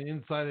and the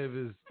inside of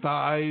his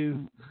thighs.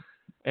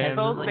 And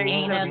those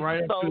things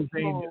right so up to his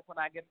smooth when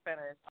I get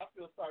finished. I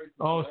feel sorry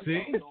for Oh,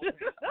 you. see?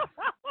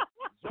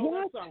 Joe,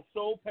 that sounds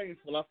so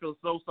painful. I feel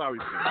so sorry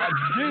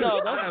for you. No,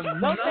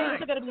 those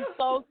things are going to be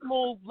so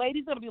smooth.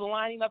 Ladies are going to be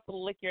lining up to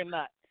lick your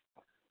nuts.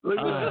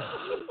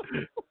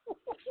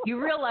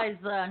 You realize,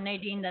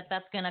 Nadine,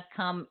 that's going to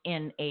come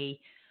in a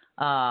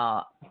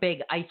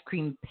big ice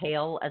cream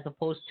pail as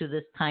opposed to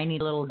this tiny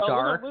little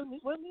jar.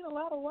 We'll need a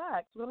lot of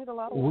wax. We'll need a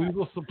lot of We wax.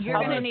 will supply. You're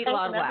going to need a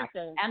lot of wax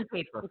everything. and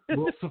paper.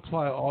 We'll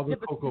supply all the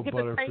cocoa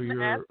butter for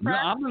your. No,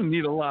 I'm gonna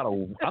need a lot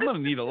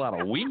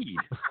of weed.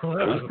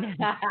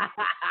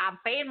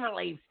 Pain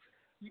relief.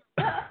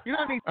 You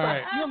don't need some.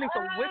 Right. You don't need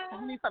some whip.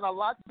 You need something a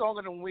lot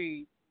stronger than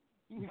weed.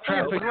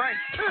 Traffic. Right.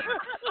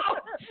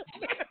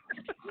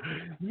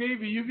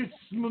 Maybe you could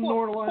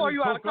snort a Pour line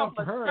you of out a coke off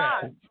couple of her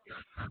shots.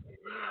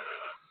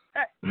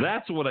 ass.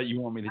 That's what you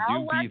want me to do.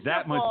 I'll wax Be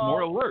that your much balls.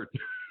 more alert.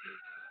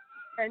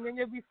 And then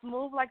you'll be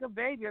smooth like a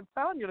baby. I'm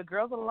telling you, the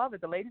girls will love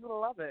it. The ladies will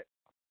love it.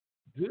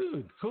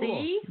 Dude, cool.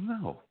 See?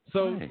 No.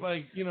 So, Right.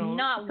 like, you know,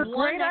 Not It's a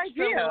one great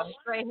extra idea. little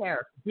stray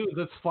hair. dude,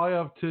 let's fly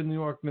up to New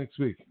York next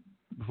week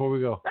before we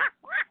go.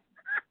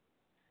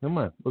 Come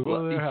on, we'll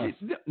go to their house.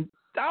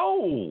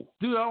 No.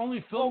 Dude, I only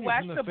We'll film you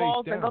wax from the the face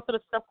balls and down. go to the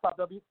strip club.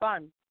 It'll be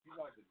fun.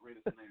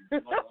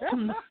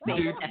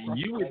 Dude,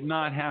 you would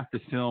not have to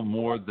film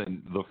more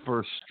than the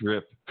first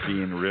strip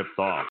being ripped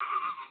off.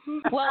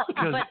 Well,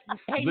 Because but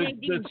hey, the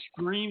Nadine,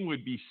 screen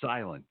would be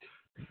silent.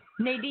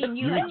 Nadine,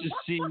 You would just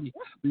see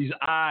these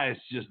eyes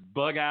just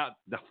bug out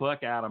the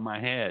fuck out of my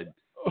head.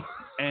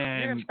 You're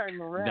And gonna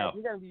turn red. no.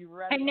 You're gonna be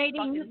red. hey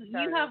Nadine,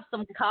 you have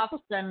some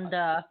cuffs and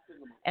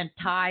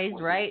ties,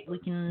 right? We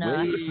can.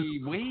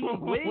 Wait.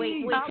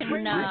 we can.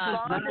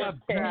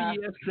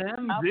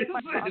 BDSM.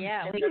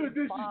 Yeah, we Dude,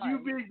 this is you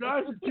being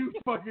nice for 2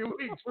 fucking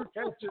weeks. We're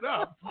catching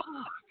up.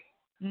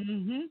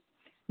 Mhm.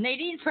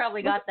 Nadine's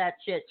probably got that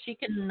shit. She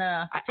can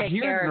take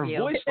Hearing care her of you.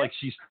 voice like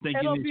she's thinking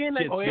It'll this be an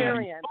shit's gonna be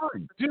experience.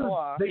 fun. Dude,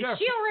 Sure. they got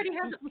She already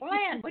has it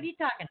planned. What are you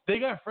talking? They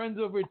got friends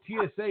over at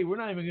TSA. We're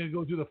not even gonna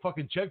go through the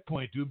fucking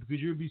checkpoint, dude, because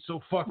you're gonna be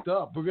so fucked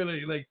up. We're gonna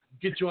like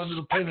get you onto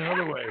the plane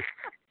another way.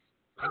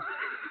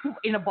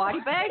 In a body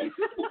bag?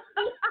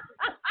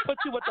 Put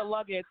you with the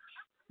luggage.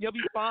 You'll be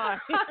fine.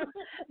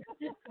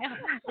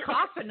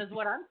 Coffin is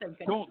what I'm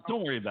thinking.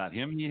 Don't worry about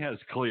him. He has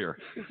clear.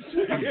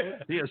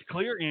 He has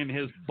clear, and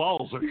his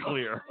balls are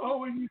clear. Oh,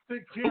 when you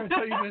said clear, I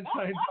thought you meant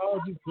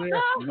Scientology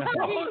clear.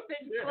 No, he's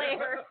been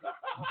clear.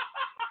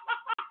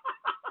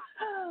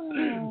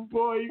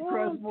 Boy, you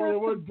crossed more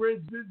than one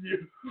bridge, didn't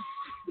you?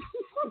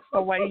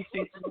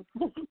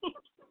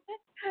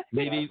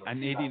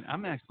 Nadine,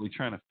 I'm actually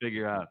trying to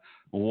figure out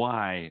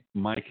why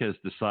Mike has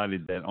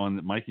decided that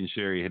Mike and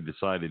Sherry had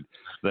decided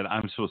that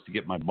I'm supposed to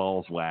get my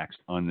balls waxed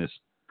on this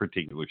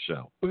particular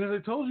show. Because I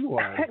told you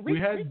why. We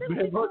had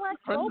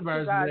friends of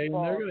ours today, and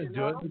they're going to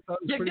do it.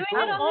 They're doing cool.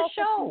 it on the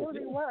show.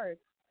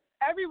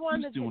 Everyone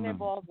Who's is getting doing their them?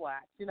 balls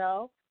waxed, you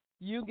know?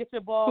 You get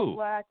your balls Who?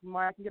 waxed.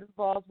 Mark can get his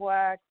balls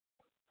waxed.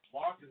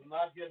 Mark is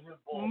not getting his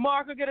balls.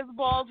 Mark will get his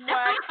balls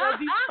waxed. It'll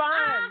be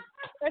fun.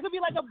 It could be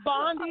like a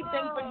bonding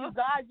thing for you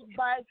guys.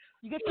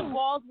 You get your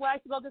balls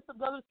waxed, you go to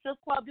the strip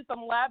club, do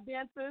some lap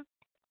dances.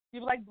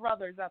 You'll be like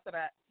brothers after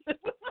that.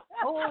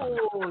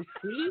 Oh,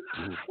 see?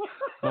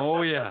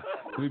 Oh yeah,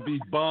 we'd be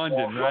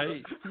bonding,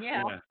 right?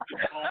 Yeah.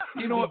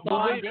 You know what?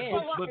 Bonded.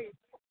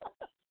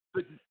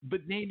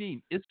 But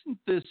Nadine, isn't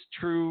this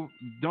true?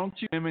 Don't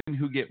you women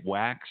who get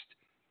waxed?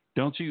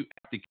 Don't you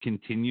have to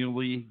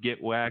continually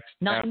get waxed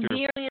Not after?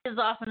 nearly as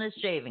often as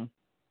shaving.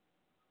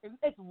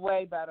 It's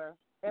way better.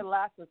 It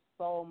lasts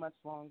so much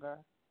longer.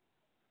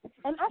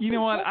 And I You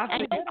know what?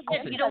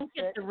 You don't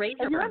get the razor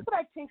and you burn. know what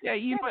I think? Yeah,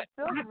 you know it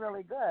feels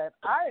really good.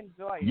 I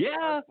enjoy it.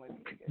 Yeah,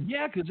 personally.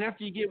 yeah, because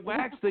after you get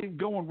waxed, they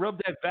go and rub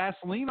that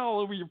Vaseline all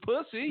over your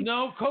pussy.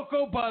 No,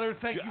 cocoa butter.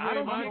 Thank you I very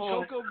don't much.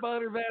 get cocoa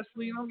butter,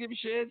 Vaseline. I don't give a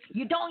shit.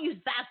 You don't use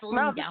Vaseline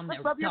No, down there,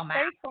 just rub your dumbass.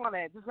 face on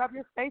it. Just rub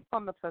your face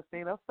on the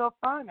pussy. They'll feel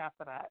fine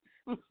after that.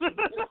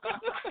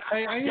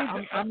 Hey,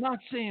 I'm not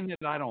saying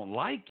that I don't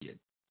like it.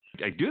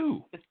 I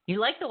do. You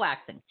like the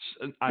waxing?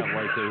 I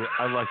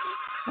like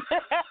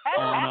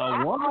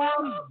on a woman.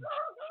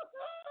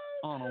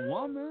 On a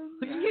woman.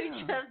 You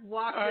just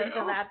walked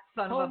into that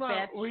son hold of a on.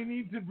 bitch. We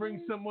need to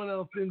bring someone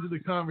else into the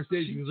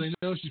conversation because I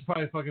know she's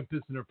probably fucking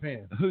pissing her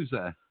pants. Who's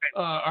that?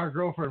 Our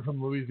girlfriend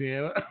from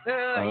Louisiana.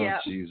 Oh, yeah.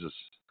 Jesus.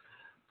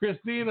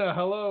 Christina,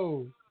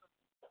 hello.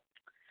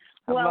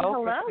 Well,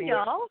 hello, Christina.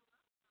 y'all.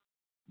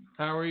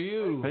 How are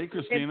you? Hey,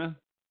 Christina.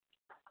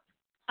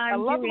 I'm I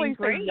love when doing you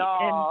say great.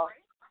 y'all.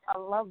 I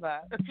love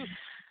that.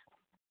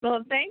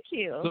 Well, thank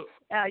you.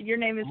 Your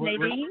name is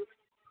Nadine?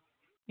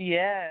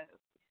 Yes.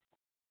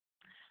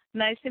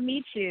 Nice to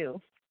meet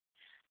you.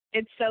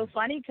 It's so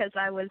funny because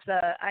I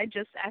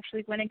just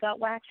actually went and got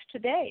waxed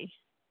today.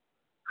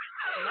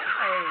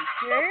 Nice.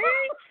 See?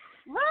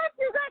 Look,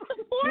 you got the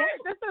plan.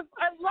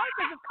 I love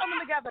this. It's coming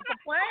together. The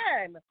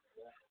plan.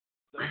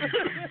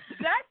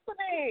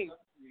 Exactly. It's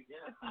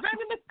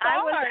ready to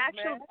start,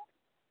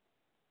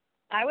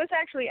 I was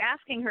actually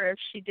asking her if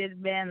she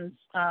did men's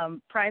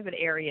private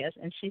areas,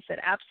 and she said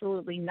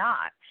absolutely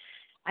not.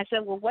 I said,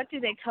 well, what do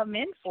they come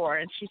in for?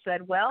 And she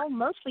said, well,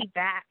 mostly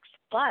backs,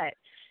 but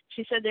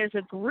she said there's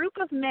a group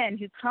of men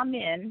who come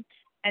in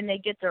and they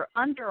get their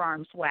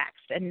underarms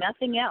waxed and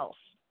nothing else.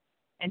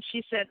 And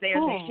she said they're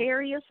the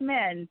hairiest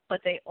men, but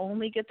they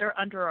only get their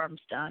underarms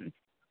done.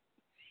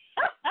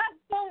 That's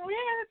so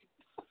weird.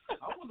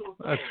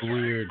 That's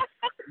weird.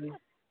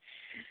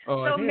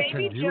 Oh, So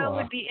maybe Joe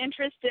would be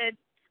interested.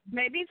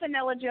 Maybe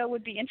Vanilla Joe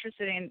would be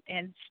interested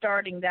in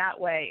starting that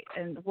way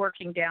and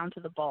working down to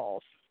the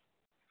balls.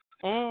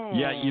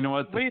 Yeah, you know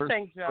what? What do you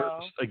think,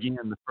 Joe?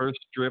 The first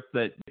strip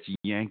that's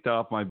yanked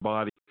off my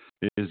body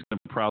is going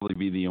to probably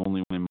be the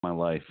only one in my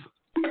life.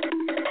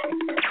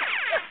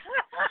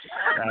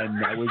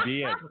 And that would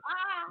be it.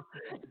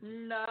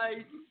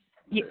 Nice.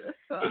 Yeah.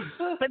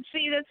 But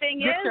see, the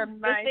thing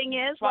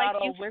is, like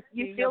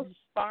you feel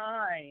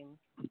fine.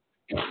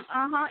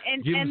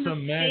 And Give and the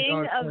some Mad sting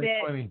Dog of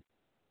 2020. it,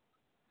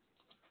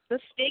 the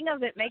sting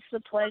of it makes the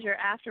pleasure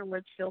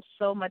afterwards feel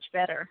so much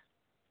better.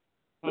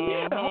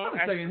 Yeah, hold on a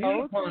second.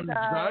 He's upon this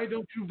guy.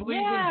 Don't you believe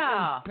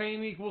in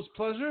pain equals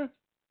pleasure?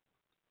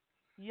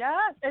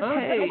 Yes.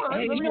 Hey,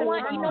 you know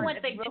what? You know what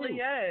they it really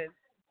do? is.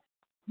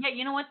 Yeah,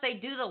 you know what they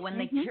do though? When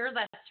they tear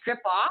that strip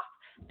off,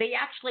 they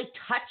actually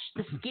touch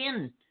the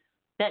skin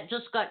that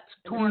just got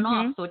torn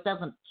off, so it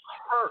doesn't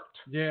hurt.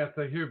 Yeah, it's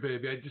like, here,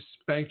 baby, I just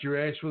spanked your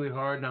ass really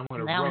hard, and I'm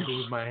going to Now- rub it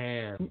with my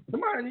hand.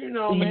 Come on, you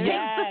know, man.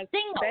 Yes.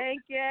 Thank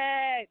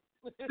it.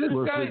 This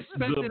guy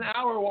spent an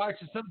hour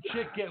watching some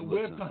chick get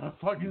whipped on a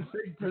fucking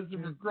St.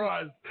 Christopher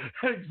Cross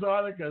at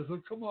Exotica, so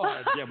come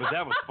on. Yeah, but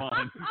that was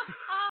fun.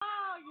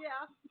 Oh,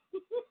 yeah.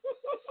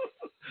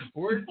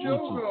 Where'd Joe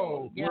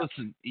go?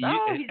 Listen, He's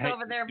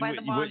over there by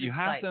the what you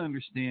have site. to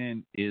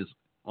understand is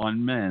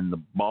on men, the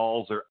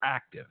balls are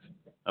active,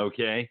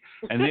 okay?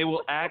 And they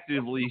will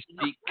actively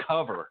seek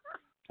cover,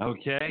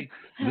 okay?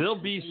 They'll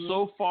be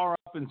so far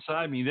up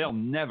inside me, they'll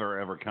never,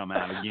 ever come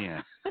out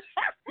again.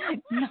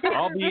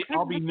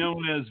 I'll be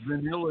known as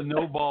Vanilla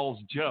No Balls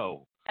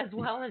Joe. As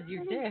well as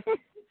your dick.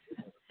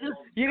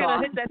 You're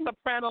going to hit that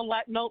soprano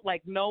note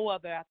like no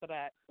other after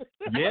that.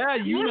 Yeah,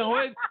 you know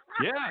it.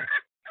 Yeah.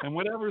 And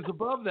whatever's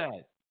above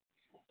that.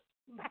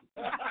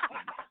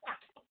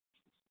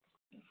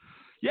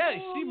 Yeah,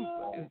 see,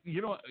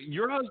 you know,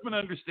 your husband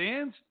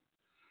understands.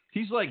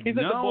 He's like,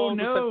 no.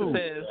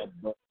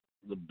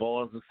 The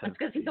balls are That's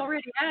because he's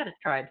already had it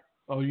tried.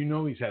 Oh, you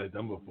know he's had it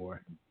done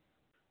before.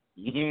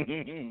 You'll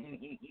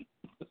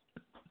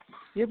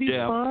be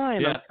Yeah, fine.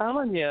 yeah. I'm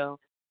telling you.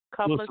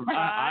 Couple Listen, of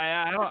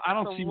I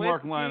don't some see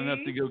Mark lining up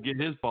to whiskey. go get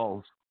his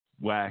balls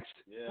waxed.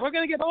 We're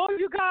going to get all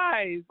you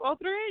guys, all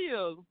three of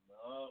you.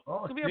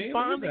 Oh, It's going to be see, a look at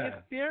bonding that.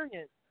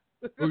 experience.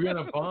 We're going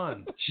to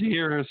bond. Did you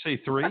hear her say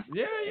 3?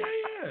 Yeah.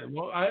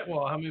 Well,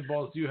 how many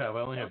balls do you have?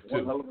 I only have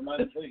 2.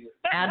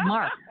 Add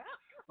Mark.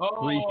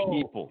 Oh, 3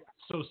 people.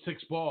 So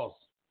 6 balls.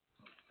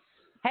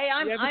 Hey,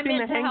 I'm You ever I'm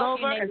seen in The to help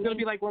you, Hangover? It's going to Nadine.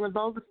 be like one of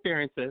those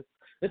experiences.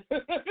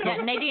 Yeah,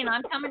 Nadine,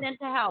 I'm coming in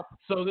to help.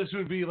 So this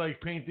would be like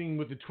painting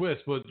with a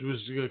twist, but you're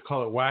going to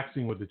call it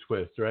waxing with a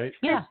twist, right?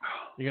 Yeah.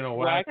 You're going to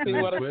wax Waxing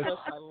with what a a twist?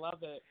 twist. I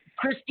love it.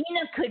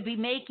 Christina could be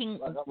making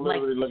I'm like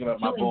literally looking at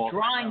my doing balls.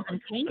 drawings and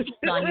paintings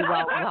on you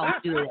while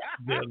do it.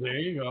 There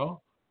you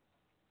go.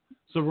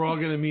 So we're all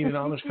going to meet in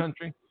Amish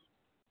country?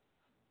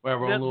 Where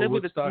we're on They'll little be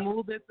the Woodstock?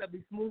 smoothest. They'll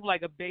be smooth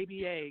like a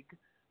baby egg.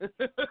 We'll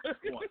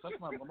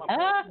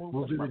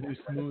do the new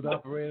smooth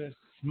operator.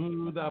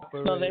 Smooth So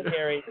operator. they're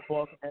hairy.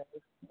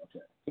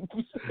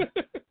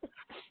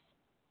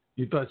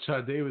 You thought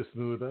Sade was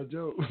smooth, huh,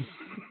 Joe?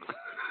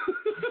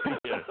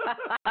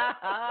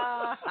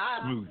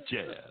 Smooth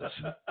jazz.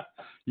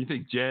 You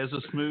think jazz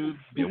is smooth?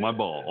 Feel my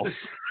balls.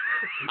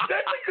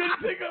 That's a good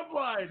pickup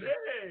line.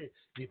 Hey,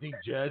 you think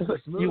jazz is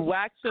smooth? You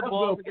wax your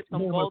balls and get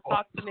some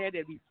Botox in there.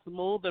 They'll be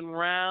smooth and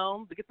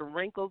round to get the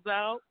wrinkles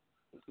out.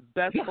 The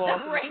best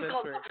balls in the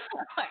century.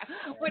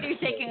 What are you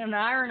taking, an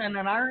iron and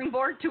an ironing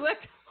board to it?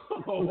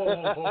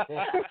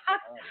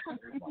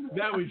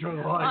 Now we draw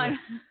the line.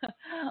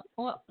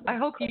 Well, I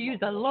hope you use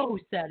a low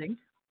setting.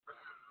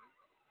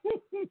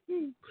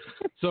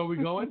 So are we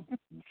going?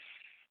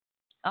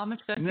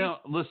 No,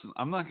 listen,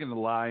 I'm not going to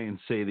lie and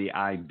say the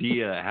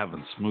idea of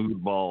having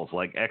smooth balls,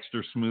 like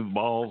extra smooth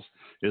balls,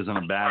 isn't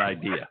a bad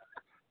idea.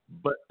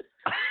 But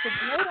it's a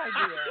great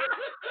idea.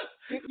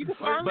 You can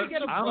finally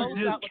get a blow out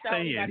without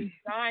anybody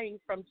dying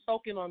from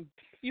choking on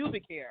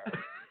pubic hair.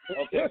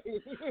 Okay.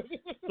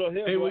 So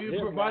hey, will you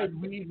provide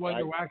weed while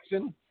you're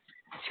waxing?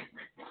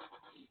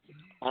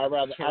 I'd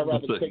rather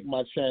take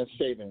my chance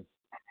shaving.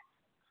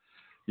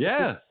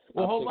 Yeah.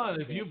 Well, hold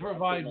on. If you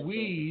provide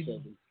weed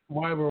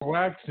while we're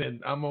waxing,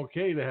 I'm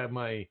okay to have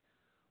my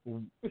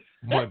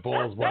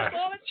balls waxed.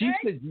 She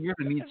said you're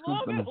going to need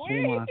something a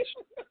whole lot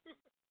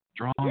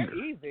stronger.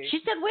 She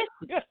said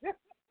whiskey.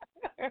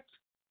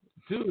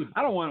 Dude,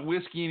 I don't want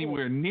whiskey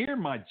anywhere near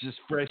my just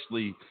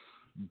freshly,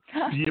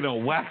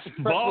 waxed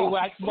balls.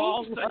 Waxed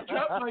balls. I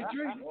dropped my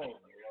drink.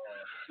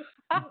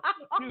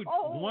 Dude,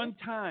 one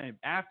time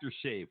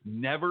aftershave,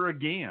 never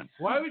again.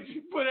 Why would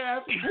you put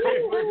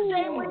aftershave? The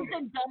same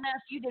reason,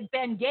 dumbass, you did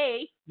Ben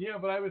Gay. Yeah,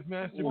 but I was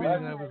masturbating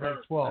when I was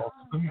like 12.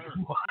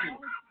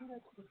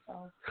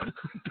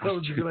 That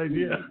was a good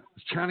idea. I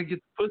was trying to get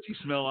the pussy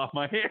smell off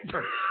my hair.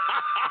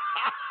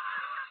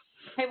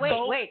 Hey,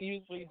 wait.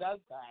 Usually does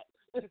that.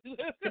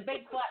 The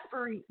big flat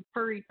furry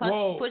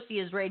Whoa. pussy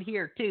is right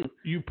here too.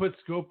 You put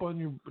scope on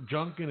your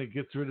junk and it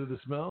gets rid of the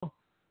smell?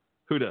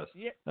 Who does?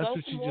 Yeah, that's soap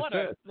what she and just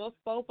water. said. Little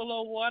soap, a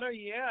little water,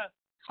 yeah.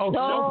 Oh,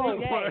 no,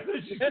 soap and water.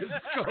 She said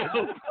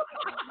scope.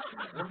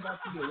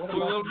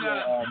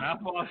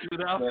 Mouthwash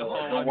with alcohol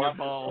on your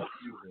balls.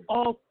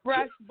 Oh,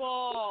 fresh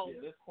balls.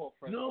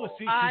 No,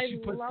 see, I she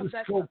puts love the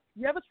that. scope.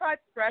 You ever tried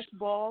fresh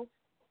balls?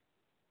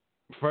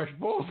 Fresh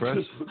balls? Fresh?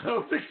 I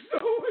don't think so.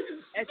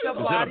 It's a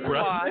body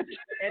wash,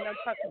 and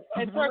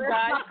it's for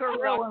guys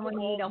when we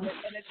need them.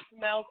 and it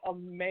smells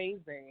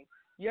amazing.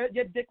 Your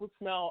dick would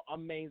smell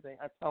amazing.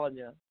 I'm telling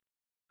you.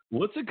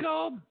 What's it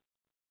called?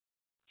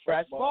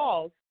 Fresh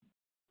balls.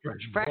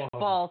 Fresh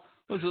balls.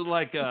 Was it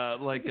like a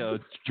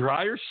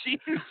dryer sheet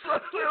or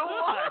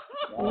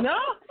something? No,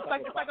 it's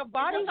like a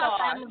body It's off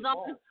wash. Amazon.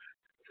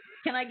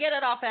 Can I get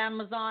it off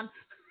Amazon?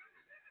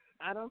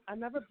 I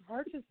never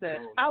purchased it.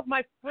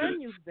 My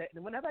friend used it,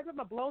 and whenever I get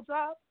my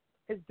blowjob,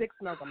 his dick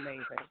smells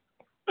amazing.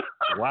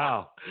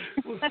 Wow.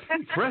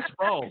 Fresh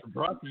balls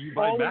brought to you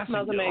by Always Massengill.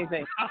 smells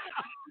amazing.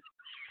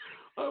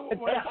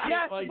 It's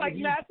like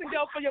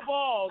Massengill for your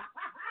balls.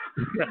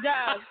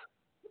 Yes.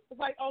 It's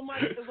like, oh my,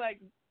 it's like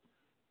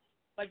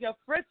your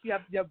Fritz,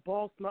 your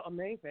balls smell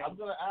amazing. I'm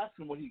gonna ask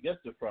him where he gets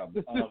it from,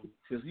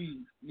 because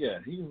he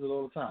uses it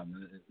all the time.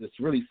 It's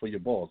really for your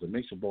balls. It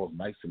makes your balls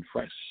nice and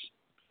fresh.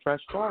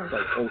 Fresh balls.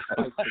 Like old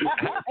spice.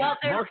 Well,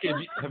 Mark,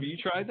 have you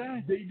tried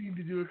that? They need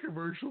to do a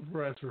commercial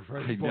for us for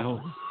fresh I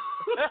know.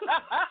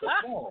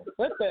 balls.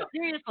 Listen,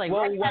 Seriously,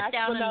 well, write that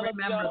down and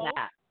remember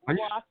that.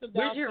 Wash them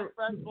down Where's your- with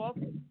fresh balls.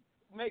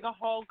 Make a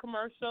whole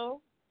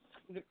commercial.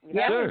 Yep.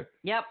 Sure.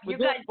 Yep. We'll You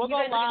go- guys, we'll you go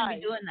guys are going to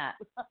live. be doing that.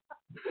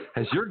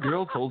 Has your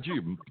girl told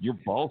you your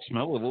balls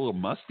smell a little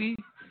musty?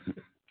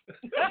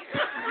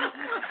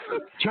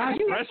 Try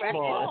fresh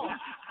balls.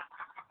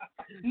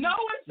 No one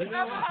should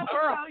ever have to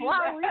Or a tell you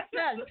flowery that.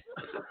 scent.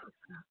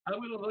 I'm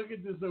going to look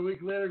at this a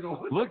week later and go,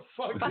 what Look, the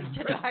fuck What is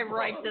did that? I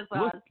write this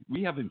Look, on?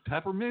 we have in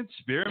peppermint,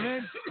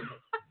 spearmint,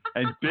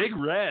 and big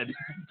red.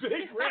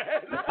 Big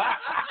red.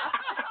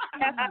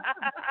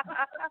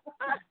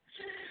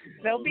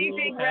 They'll be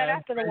big red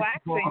after the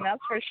waxing, that's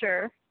for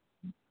sure.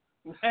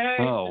 Hey.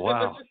 Oh,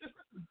 wow.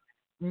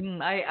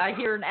 I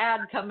hear an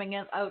ad coming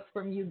out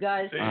from you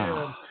guys.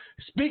 And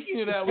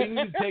speaking of that, we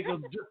need to take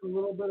just a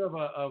little bit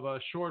of a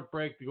short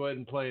break to go ahead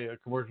and play a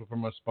commercial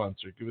from our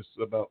sponsor. Give us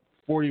about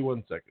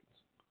 41 seconds.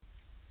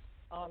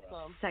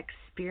 Awesome.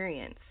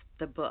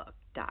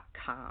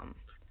 Sexperience.thebook.com.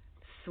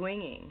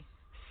 Swinging,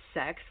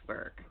 sex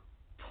work,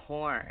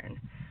 porn,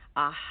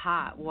 a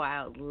hot,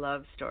 wild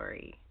love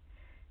story.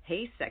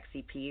 Hey,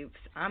 sexy peeps,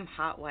 I'm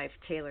Hot Wife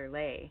Taylor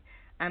Lay.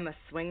 I'm a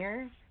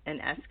swinger, an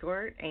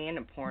escort, and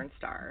a porn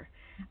star.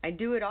 I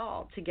do it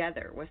all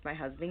together with my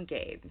husband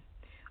Gabe.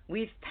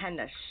 We've penned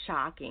a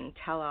shocking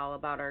tell-all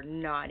about our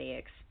naughty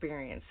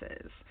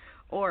experiences,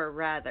 or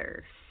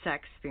rather,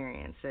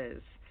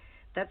 sex-experiences.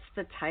 That's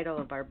the title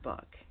of our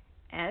book,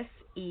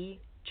 SEXXX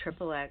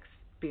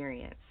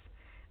Experience.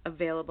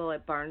 Available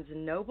at Barnes &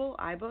 Noble,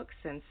 iBooks,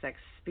 and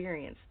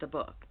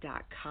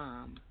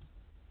sexperience.thebook.com.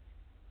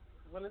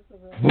 When is the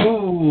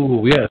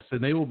Oh, yes,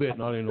 and they will be at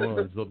Naughty New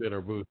Orleans. They'll be at our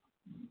booth.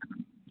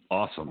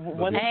 Awesome.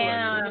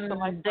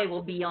 And they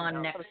will be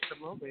on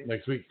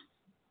Next week.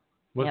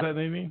 What's that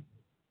name mean?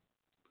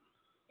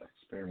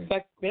 Experience.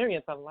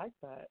 I like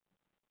that.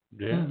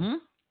 Yeah. Mm-hmm.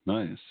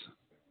 Nice.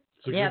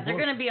 So Yeah, they're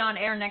going to be on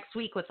air next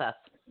week with us.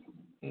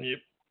 Yep.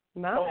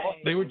 Nice. Oh,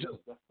 they were just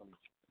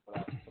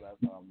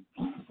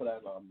for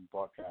that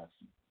broadcast.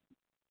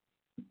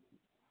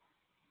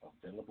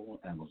 Available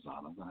on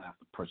Amazon. I'm gonna have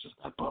to purchase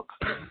that book.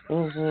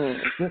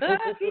 Mm-hmm.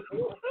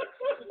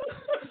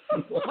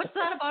 What's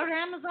that about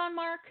Amazon,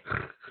 Mark?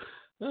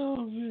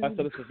 Oh man. I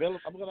said it's available.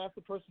 I'm gonna have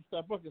to purchase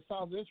that book. It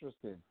sounds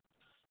interesting.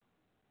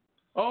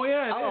 Oh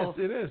yeah,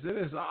 it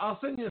is. I'll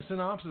send you a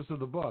synopsis of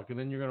the book, and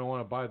then you're gonna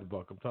want to buy the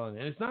book. I'm telling you,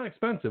 and it's not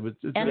expensive. It's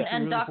and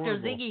really Dr.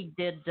 affordable. Ziggy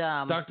did.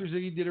 Dr.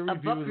 Ziggy did a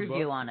review book of the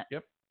review book. on it.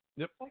 Yep.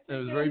 It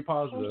was very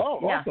positive. Oh,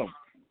 awesome.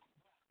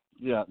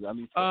 Yeah, I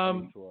need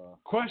to.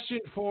 Question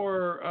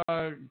for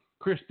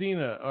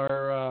Christina,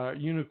 our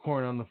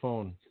unicorn on the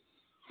phone.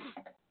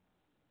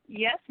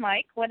 Yes,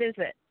 Mike. What is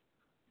it?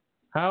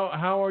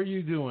 How are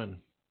you doing?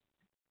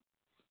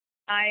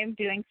 I'm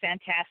doing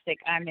fantastic.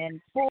 I'm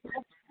in full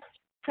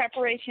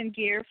preparation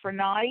gear for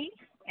Naughty,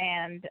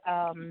 and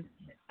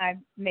I've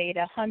made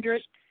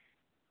 100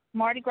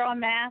 Mardi Gras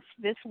masks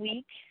this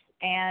week,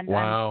 and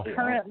wow. I'm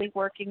currently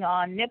working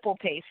on nipple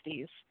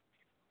pasties.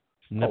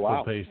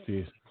 Nipple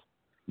pasties.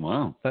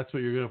 Wow. That's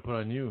what you're going to put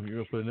on you. You're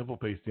going to put a nipple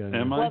pasty on you.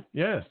 Am I?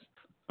 Yes.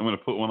 I'm going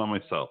to put one on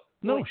myself.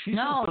 No, she's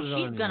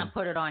going to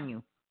put it on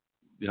you.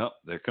 Yep,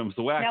 there comes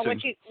the waxing. Now,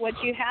 what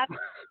you have,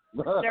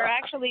 they're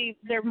actually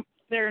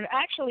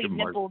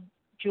nipple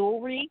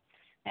jewelry,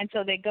 and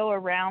so they go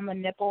around the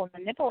nipple, and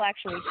the nipple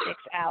actually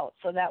sticks out,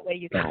 so that way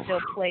you can still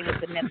play with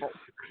the nipple.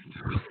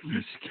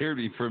 You scared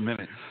me for a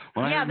minute.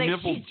 When I heard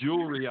nipple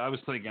jewelry, I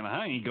was thinking,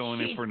 I ain't going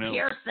in for no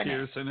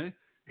piercing it.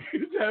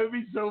 That would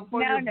be so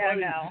funny.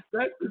 No.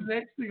 That's the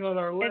next thing on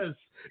our list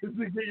is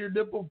to get your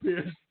nipple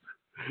pierced.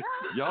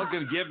 Y'all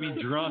gonna get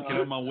me drunk and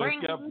I'm gonna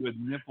wake up with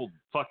nipple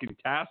fucking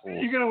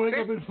tassels. You're gonna wake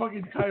up in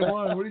fucking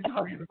Taiwan. What are you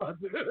talking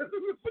about?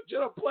 Put you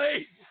on a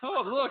plane.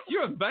 Oh, look,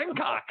 you're in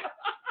Bangkok.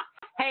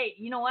 Hey,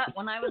 you know what?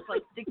 When I was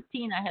like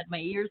 16, I had my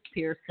ears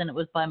pierced, and it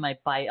was by my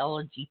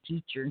biology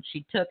teacher, and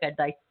she took a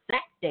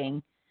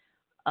dissecting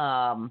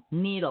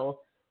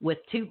needle with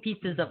 2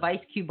 pieces of ice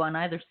cube on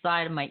either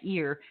side of my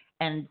ear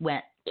and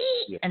went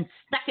and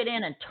stuck it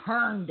in and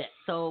turned it.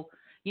 So,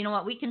 you know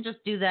what? We can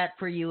just do that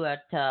for you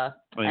at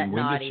when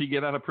Naughty. did she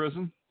get out of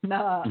prison?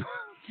 No,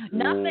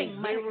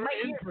 nothing. They were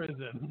in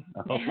prison.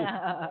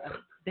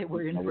 They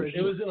were in prison.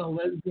 It was in a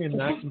lesbian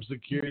maximum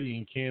security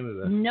in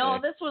Canada. No,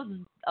 this was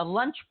a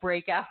lunch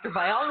break after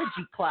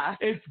biology class.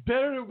 It's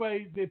better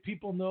that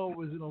people know it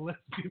was in a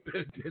lesbian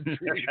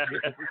penitentiary.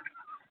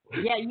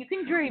 Yeah, you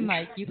can dream,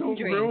 Mike. You can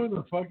dream. Don't ruin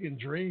the fucking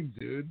dream,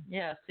 dude.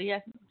 Yeah, so yeah.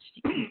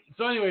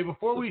 So anyway,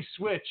 before we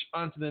switch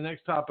on to the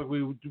next topic,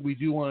 we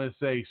do want to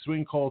say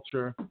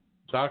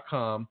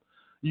swingculture.com.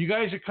 You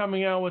guys are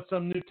coming out with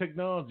some new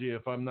technology,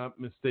 if I'm not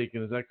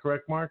mistaken. Is that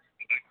correct, Mark?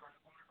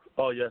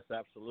 Oh, yes,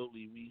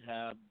 absolutely. We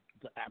have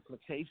the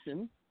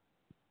application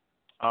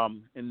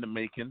in the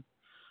making,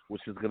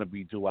 which is going to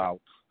be due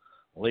out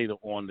later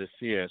on this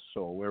year.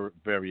 So we're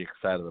very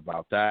excited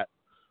about that.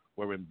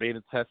 We're in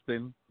beta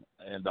testing,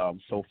 and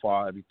so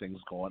far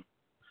everything's going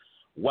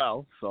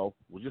well. So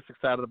we're just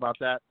excited about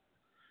that,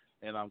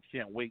 and I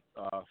can't wait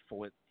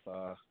for it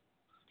to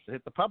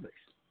hit the public.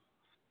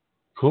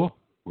 Cool.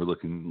 We're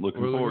looking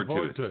forward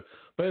to it.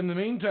 But in the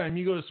meantime,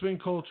 you go to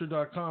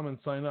swingculture.com and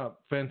sign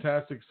up.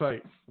 Fantastic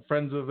site.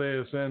 Friends of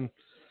ASN,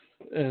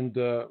 and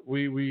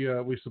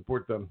we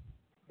support them.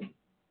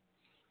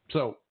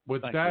 So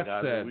with Thank that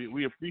you, said,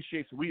 we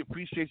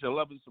appreciate your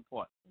love and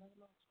support.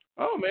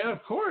 Oh man,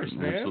 of course,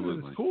 man.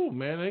 Absolutely. It's cool,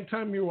 man.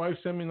 Anytime your wife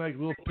send me like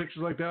little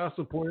pictures like that, I'll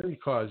support any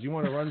cause. You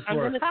want to run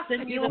for I'm gonna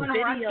send you the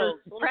video.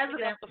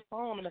 President off the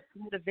phone. I'm gonna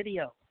send you the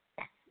video.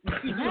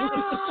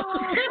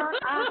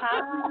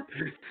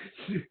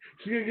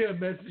 She's gonna get a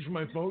message from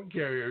my phone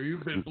carrier.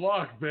 You've been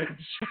blocked, bitch.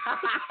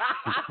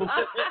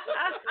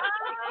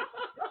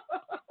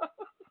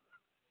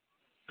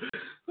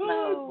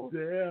 Oh,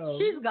 damn.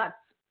 She's got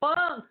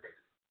spunk.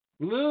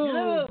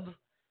 Lube.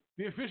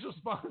 The official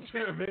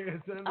sponsor of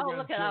ASN. Oh,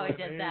 look at how I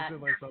did that.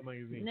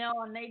 Magazine. No,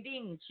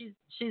 Nadine,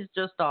 she's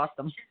just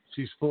awesome.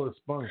 She's full of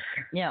spunk.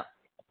 Yeah.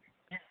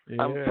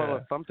 I'm full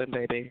of something,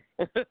 baby.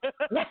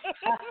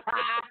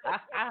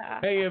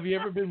 Hey, have you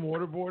ever been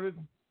waterboarded?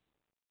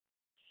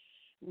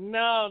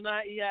 No,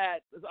 not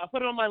yet. I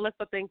put it on my list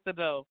of things to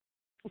do.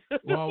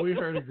 Well, we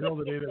heard a girl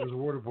today that was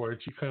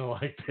waterboarded. She kind of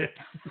liked it.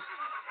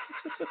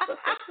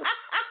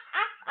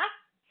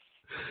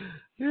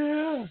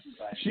 Yeah.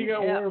 She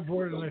got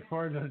waterboarded and I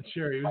farted on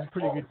Sherry. It was a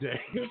pretty good day.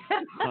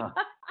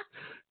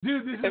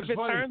 Dude, this is funny. If it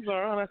turns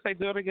her on, I say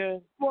do it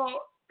again.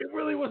 Well, it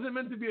really wasn't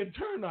meant to be a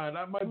turn on.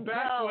 My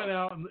back went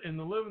out in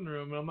the living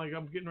room, and I'm like,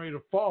 I'm getting ready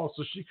to fall.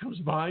 So she comes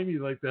behind me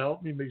like to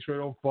help me make sure I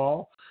don't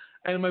fall.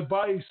 And my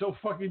body's so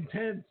fucking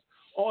tense.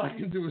 All I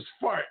can do is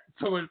fart.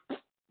 So it.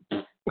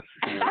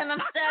 And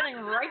I'm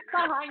standing right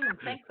behind him.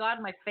 Thank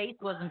God my face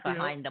wasn't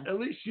behind him. At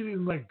least she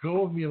didn't let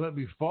go of me and let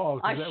me fall.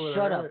 I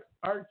should have.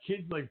 Our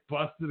kid like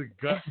busted a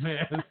gut,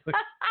 man.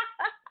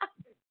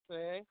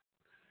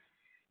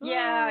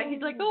 Yeah,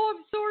 he's like, oh,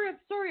 I'm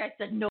sorry. I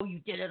said, no, you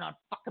did it on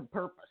fucking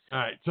purpose. All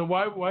right, so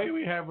why do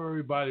we have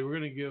everybody? We're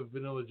going to give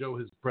Vanilla Joe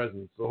his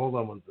presents. So hold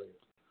on one second.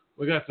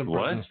 We got some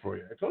What? presents for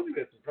you. I told you we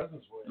had some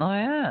presents for you. Oh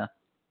yeah.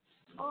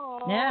 Oh,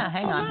 Yeah,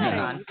 hang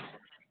on.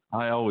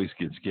 I always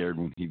get scared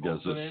when he does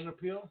this. Banana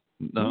peel?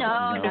 No.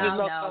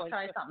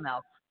 Try something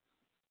else.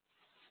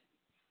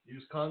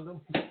 Use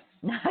condom?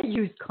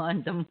 Use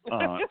condom.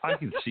 I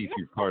can see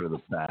through part of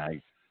the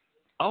bag.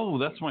 Oh,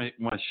 that's my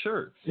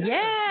shirt.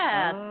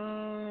 Yeah.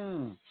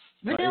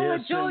 Vanilla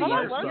Joe,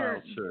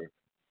 your shirt.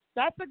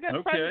 That's a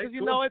good present because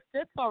you know it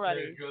fits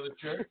already. There you go, the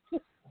shirt.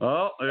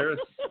 Oh, there's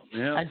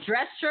a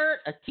dress shirt,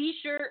 a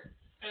T-shirt.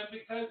 And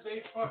because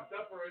they fucked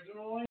up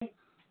originally,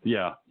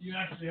 yeah, you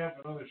actually have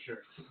another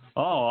shirt.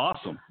 Oh,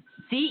 awesome.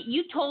 See,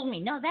 you told me.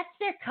 No, that's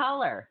their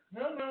color.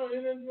 No,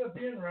 it ended up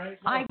being right.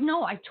 No. I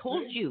know. I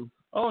told you.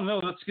 Oh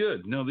no, that's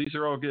good. No, these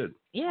are all good.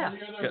 Yeah.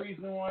 The other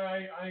reason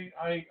why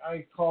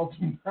I called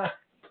him back.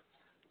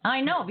 I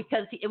know,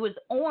 because it was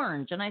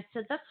orange, and I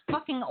said that's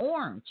fucking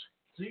orange.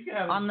 So you can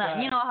have on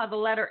the, you know how the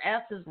letter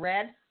S is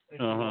red?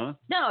 Uh-huh.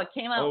 No, it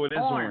came out orange. Oh, it is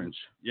orange.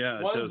 Yeah,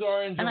 it one's does.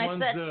 orange and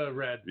one's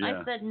red.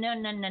 Yeah. I said no.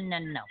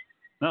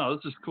 No,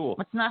 this is cool.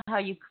 It's not how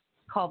you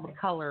call the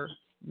color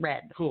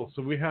red. Cool.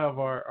 So we have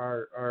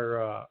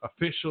our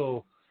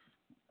official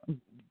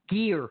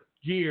gear.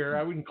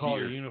 I wouldn't call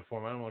it a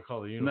uniform. I don't want to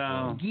call it a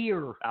uniform. No.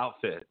 Gear.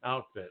 Outfit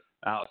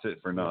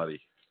for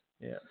naughty.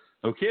 Yeah.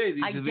 Okay.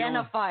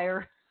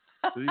 Identifier.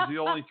 These are the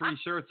only 3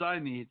 shirts I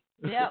need.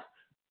 Yep.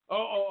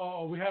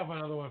 Oh, we have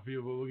another one for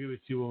you, but we'll give it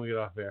to you when we get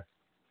off air.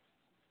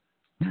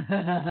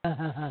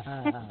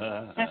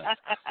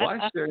 Why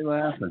is Sherry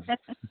laughing?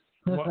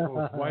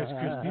 Why is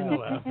Christina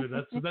laughing?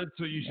 That's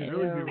what you should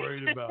really be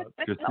worried about.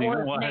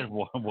 Christina, why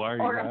are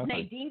you or laughing? if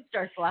Nadine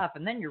starts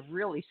laughing, then you're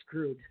really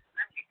screwed.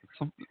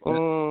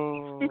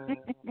 Oh.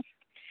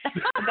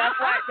 That's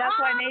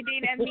why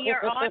Nadine and me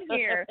are on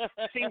here.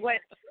 See,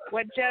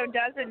 what Joe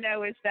doesn't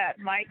know is that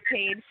Mike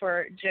paid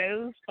for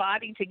Joe's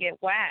body to get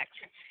waxed,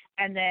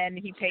 and then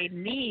he paid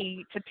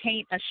me to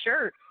paint a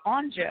shirt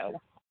on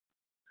Joe.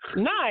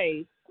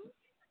 Nice.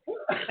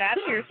 That's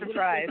your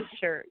surprise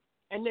shirt.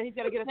 And then he's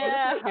gonna get a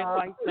certificate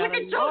like that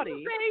and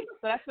naughty.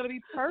 So that's gonna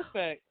be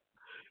perfect.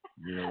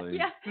 Really?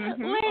 Yeah, ladies,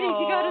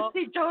 you gotta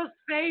see Joe's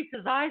face.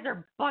 His eyes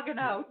are bugging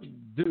out.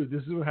 Dude,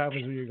 this is what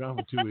happens when you're gone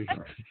for 2 weeks.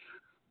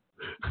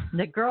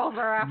 The girls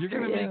are after You're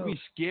gonna you. make me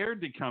scared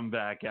to come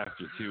back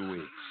after 2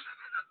 weeks.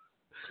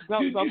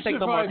 Dude, don't you take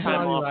no more survived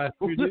time off. last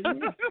year, didn't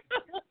you?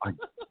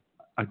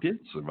 I did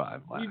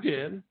survive last. You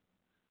did.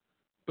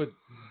 But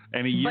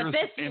and a year's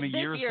this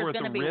year's year's worth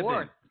gonna of be ribbing.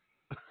 worse.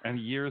 And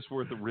a year's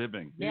worth of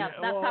ribbing. Yeah,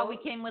 that's how we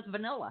came with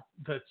vanilla.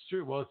 That's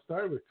true. Well, it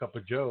started with Cup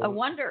of Joe. I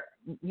wonder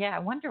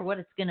what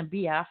it's going to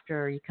be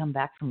after you come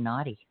back from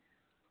naughty.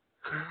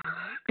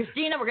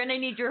 Christina, we're going to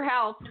need your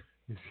help.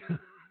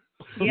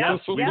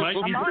 Yes, we might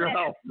I'm need on your it.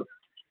 help.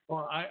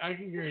 Well, I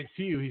can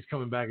guarantee you he's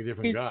coming back a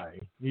different guy.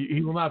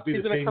 He will not be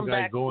He's the gonna same come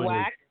guy back going.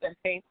 waxed and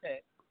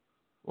painted.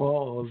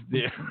 Well,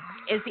 yeah.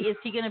 Is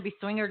he going to be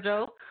Swinger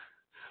Joe?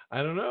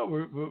 I don't know.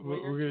 We're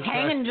going to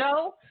Hanging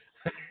Joe?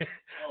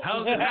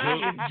 How's it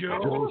hanging, Joe?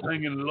 Joe's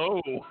hanging low.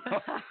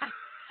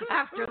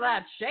 After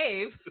that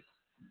shave.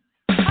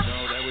 No,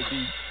 that would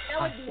be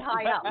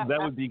high up. That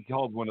would be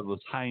called one of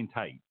those high and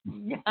tight.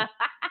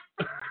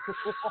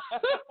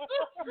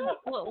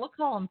 We'll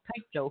call him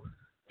Tight Joe.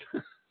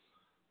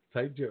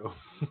 Tight Joe.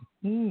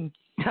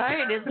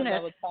 Tight, isn't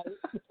it?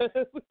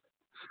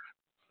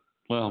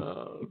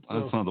 Well,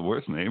 that's not the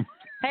worst name.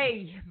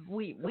 Hey,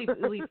 we've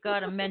got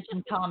to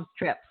mention Tom's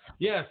Trips.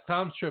 Yes,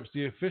 Tom's Trips,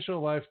 the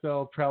official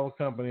lifestyle travel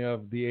company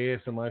of the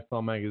ASN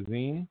Lifestyle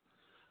magazine.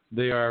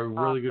 They are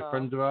really good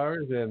friends of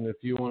ours, and if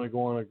you want to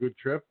go on a good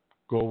trip,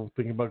 go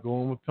think about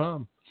going with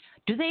Tom.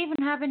 Do they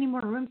even have any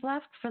more rooms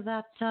left for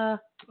that?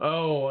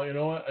 Oh, you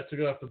know what? I took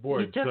it off the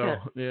board. You took so it.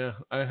 yeah,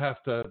 I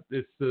have to.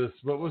 It's this.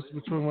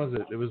 Which one was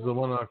it? It was the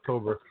one in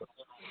October.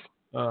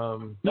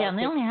 And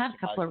they only had a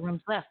couple of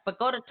rooms left. But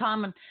go to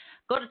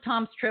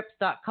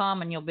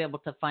tomstrips.com and you'll be able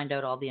to find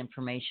out all the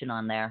information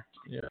on there.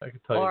 Yeah, I can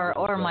tell you.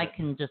 Or Mike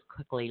can just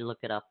quickly look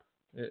it up.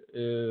 It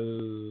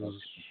is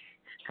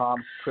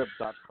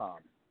tomstrip.com.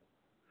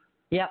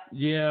 Yep.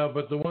 Yeah,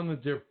 but the one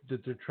that they're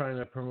trying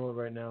to promote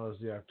right now is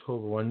the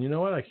October one. You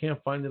know what? I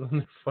can't find it on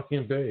their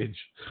fucking page.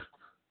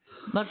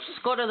 Let's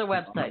just go to their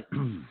website.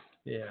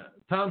 Yeah.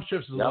 Tom's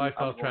Trips is a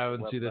lifestyle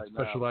travel agency that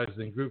specializes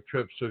in group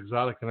trips to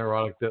exotic and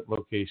erotic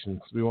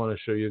locations. We want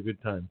to show you a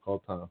good time.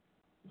 Call Tom.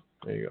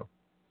 There you go.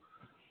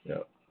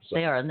 Yeah. So,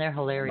 they are, and they're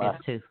hilarious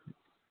too.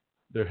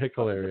 They're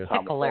hilarious.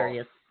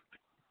 Hilarious.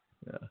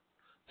 Yeah.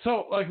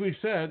 So, like we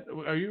said,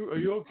 are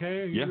you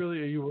okay? Are you Yeah.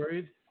 Are you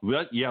worried?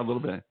 Well, yeah, a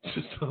little bit.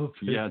 Just a little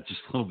bit. Yeah, just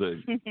a little bit.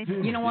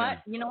 You know what?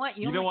 You know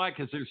why?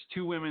 Because there's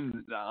 2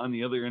 women on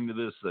the other end of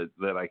this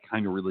that I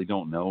kind of really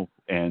don't know,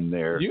 and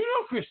they're. You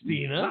know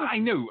Christina. I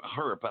know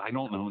her, but I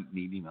don't know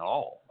Nadine at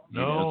all.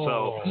 No. You know,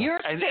 so You're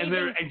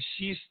and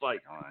she's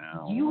like,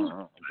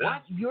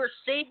 what? Your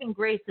saving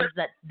grace is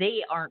that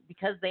they aren't,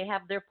 because they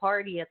have their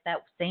party at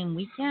that same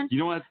weekend. You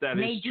know what? That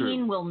is true.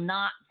 Nadine will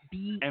not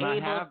be and able I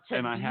have to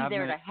and I be have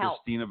there met to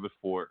help. Christina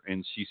before,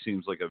 and she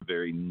seems like a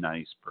very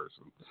nice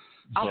person.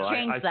 I'll So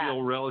change I that.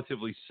 feel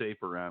relatively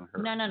safe around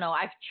her. No.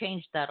 I've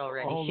changed that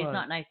already. Hold She's on.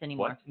 not nice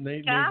anymore.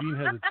 Nadine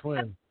has a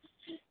twin.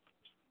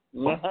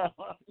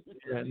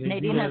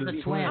 Nadine has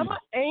a twin. I'm an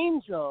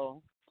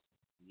angel.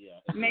 Yeah.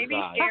 Maybe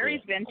Right.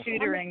 Sherry's been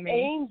tutoring I'm me. an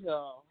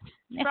angel.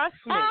 Trust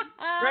me.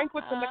 Drink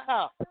what's in the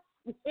cup.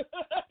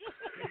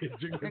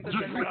 Drink what's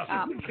in the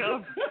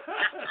cup.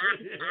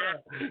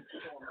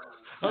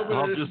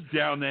 I'll just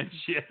down that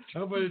shit.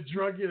 I'm gonna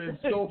drug it and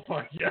so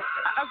fuck you.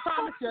 I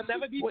promise you'll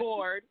never be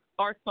bored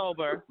or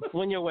sober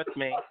when you're with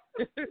me.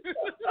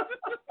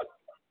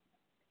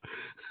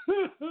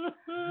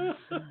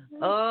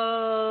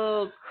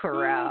 Oh,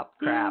 crap.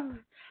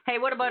 Hey,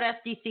 what about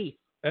SDC?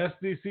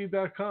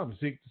 SDC.com.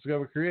 Seek,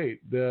 Discover,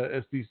 Create.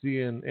 The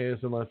SDC and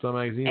ASM Lifestyle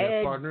Magazine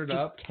have partnered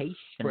up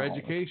for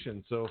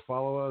education. So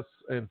follow us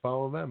and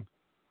follow them.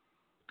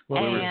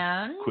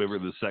 And Quiver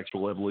the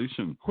Sexual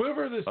Evolution.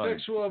 Quiver the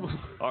Sexual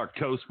Our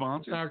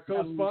co-sponsor. Our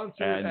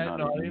co-sponsor at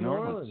Naughty New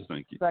Orleans.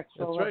 Thank you. That's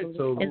right.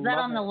 So is that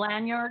on the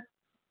lanyard?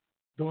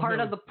 Part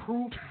of the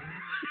proof?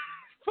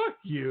 Fuck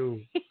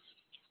you.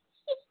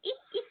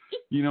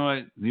 You know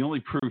what? The only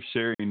proof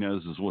Sherry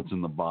knows is what's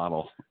in the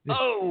bottle.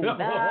 Oh,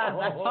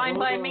 that's fine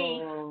by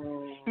me.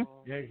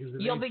 Yeah,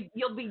 you'll be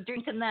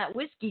drinking that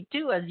whiskey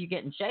too as you're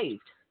getting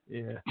shaved.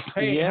 Yeah.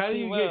 Hey, yes, how do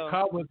you get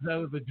cobwebs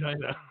out of the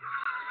vagina?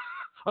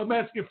 I'm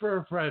asking for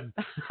a friend.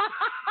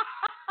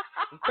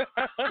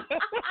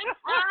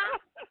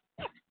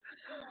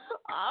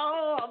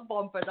 Oh, I'm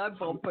bumping. That's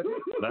funny.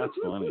 That's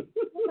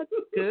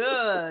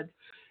good.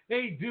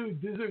 Hey, dude,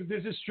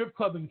 there's a strip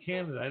club in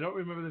Canada. I don't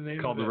remember the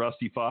name. Called of the it.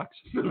 Rusty Fox.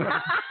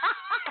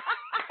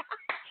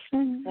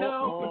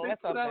 No, but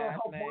that's it's a not bad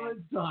a name.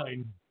 one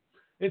sign.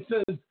 It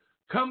says,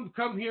 "Come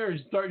here and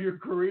start your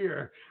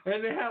career,"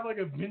 and they have like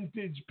a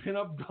vintage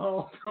pinup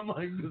doll from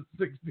like the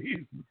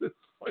 '60s. It's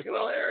fucking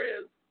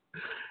hilarious.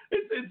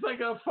 It's like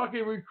a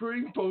fucking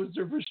recruiting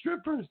poster for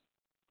strippers.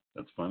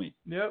 That's funny.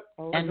 Yep.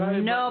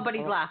 And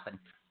nobody's laughing.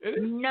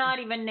 Not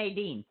even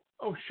Nadine.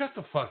 Oh, shut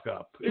the fuck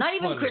up. It's Not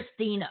even funny.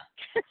 Christina.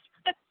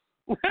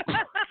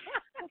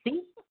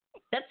 See?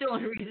 That's the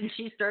only reason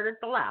she started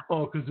to laugh.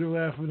 Oh, because they're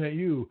laughing at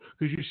you.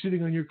 Because you're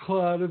sitting on your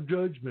cloud of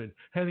judgment,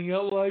 handing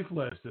out life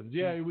lessons.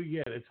 Yeah, we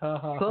get it. Ha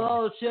ha.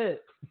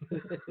 Bullshit.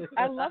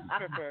 I love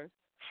strippers.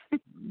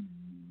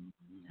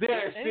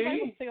 There, Anybody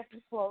see? who take up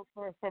this quote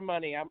for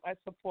money, I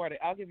support it.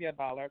 I'll give you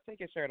 $1. Take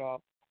your shirt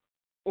off.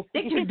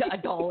 Take your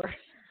 $1.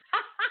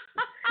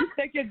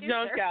 Take your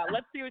junk out.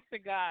 Let's see what you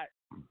got.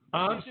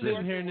 I'm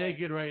sitting here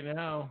naked right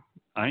now.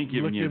 I ain't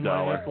giving you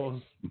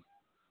 $1.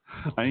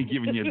 I ain't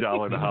giving you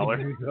 $1 to holler.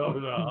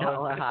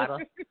 $1 holler.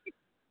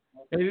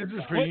 Hey, this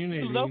is for you,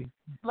 Nadine.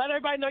 Let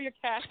everybody know your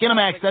cash.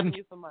 Skinamax app, doesn't.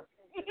 you some money.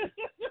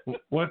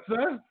 What's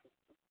that?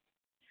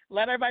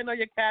 Let everybody know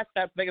your cash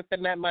app so they can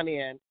send that money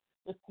in.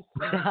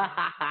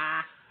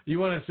 You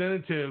want to send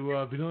it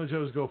to Vanilla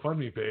Joe's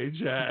GoFundMe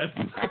page at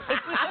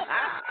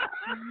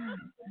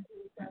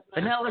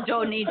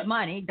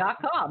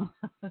VanillaJoeNeedsMoney.com.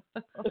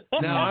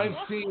 Now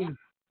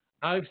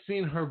I've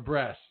seen her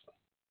breasts.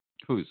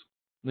 Whose?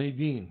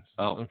 Nadine's.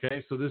 Oh.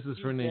 Okay, so this is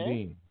for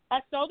Nadine. I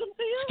showed them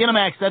to you?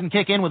 Skinamax doesn't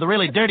kick in with the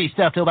really dirty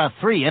stuff till about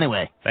 3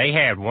 anyway. They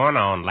had one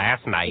on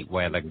last night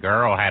where the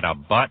girl had a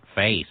butt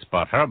face,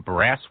 but her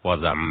breast was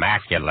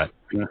immaculate.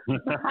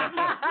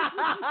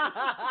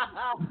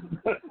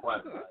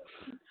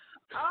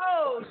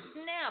 Oh,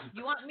 snap.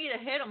 You want me to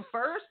hit him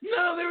first?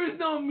 No, there was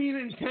no mean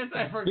intent.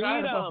 I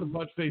forgot about the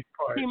butt face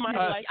part. He might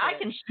like I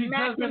can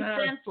smack him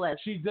senseless.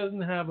 She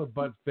doesn't have a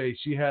butt face.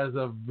 She has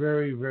a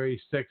very,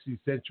 very sexy,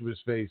 sensuous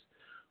face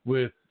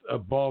with a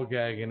ball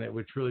gag in it,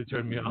 which really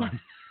turned me on.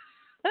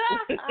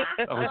 I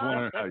was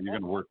wondering how you're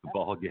going to work the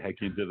ball gag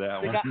into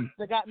that one.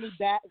 They got me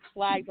that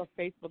flagged on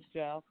Facebook,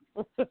 Joe.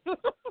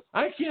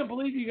 I can't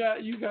believe you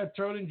got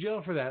thrown in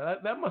jail for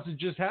that. That must have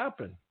just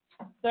happened.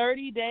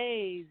 30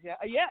 days.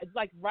 Yeah, it's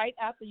like right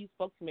after you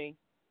spoke to me.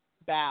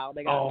 Bow.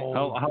 They got me.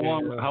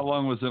 How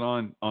long was it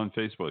on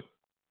Facebook?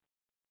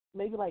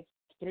 Maybe like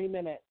 3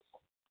 minutes.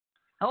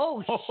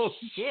 Oh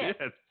shit.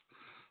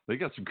 They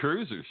got some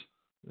cruisers.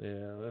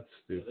 Yeah, that's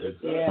stupid.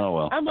 Yeah. Oh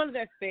well. I'm one of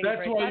their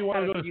favorites. That's why you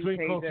want to go to View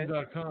pages.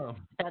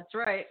 swingculture.com. That's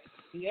right.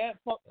 Yeah,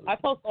 I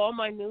post all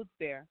my nudes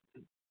there.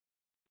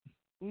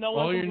 No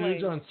one All your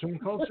complains. nudes on Swing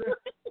Culture?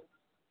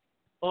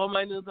 All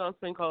my nudes on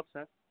Swing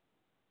Culture.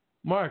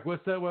 Mark,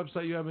 what's that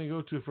website you have me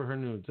go to for her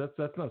nudes?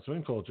 That's not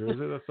Swing Culture, is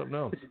it? That's something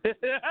else.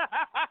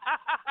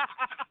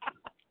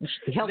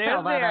 He'll They're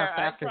tell that there, us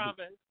I after.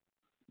 promise.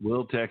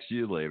 We'll text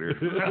you later.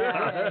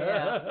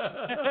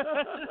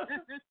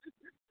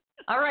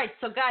 All right,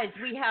 so guys,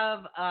 we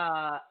have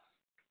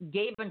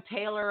Gabe and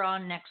Taylor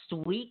on next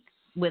week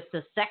with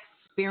the sex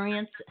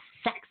experience.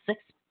 Sex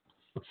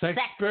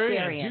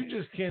experience. You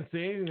just can't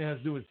say anything that has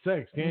to do with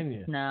sex, can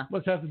you? No.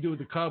 Must have to do with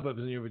the cobwebs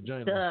in your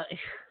vagina.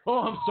 Oh,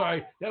 I'm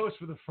sorry. That was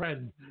for the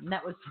friend.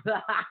 That was.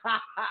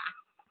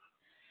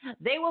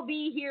 They will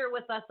be here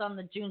with us on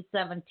the June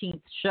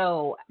 17th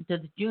show. The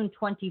June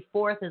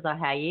 24th is a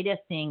hiatus,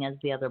 seeing as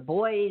the other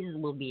boys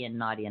will be in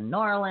Naughty in New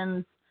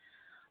Orleans.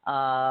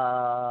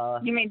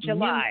 You mean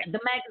July?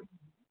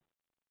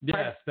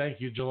 Yes,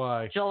 thank you,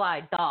 July.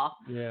 July, duh.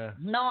 Yeah.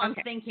 No, I'm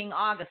thinking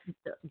August.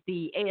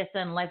 The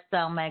ASN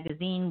Lifestyle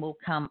magazine will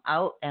come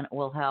out, and it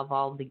will have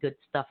all the good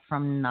stuff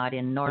from Naughty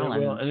in New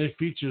Orleans. And it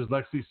features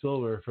Lexi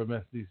Silver from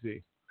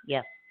SDC.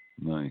 Yes.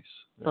 Nice.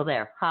 So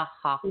there. Ha,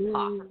 ha,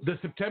 ha. The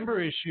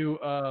September issue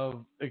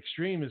of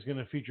Extreme is going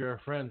to feature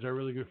our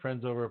really good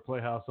friends over at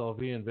Playhouse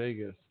LV in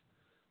Vegas.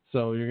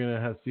 So you're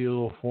going to see a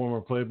little former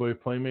Playboy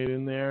Playmate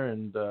in there,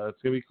 and it's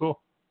going to be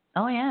cool.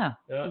 Oh, yeah.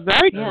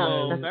 Very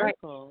cool. That's Very right.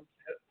 cool.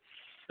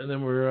 And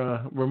then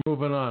we're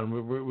moving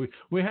on.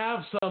 We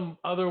have some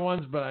other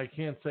ones, but I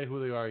can't say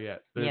who they are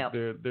yet.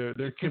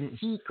 They're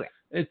secret.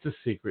 It's a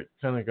secret.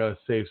 Kind of got to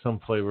save some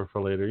flavor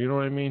for later. You know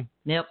what I mean?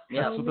 Yep.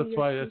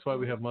 That's why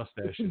we have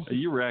mustaches.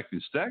 You were acting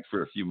stacked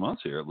for a few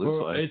months here. It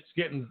looks like it's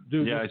getting.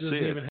 Dude, yeah, it doesn't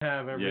even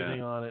have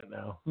everything on it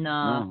now.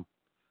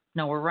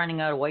 No, we're running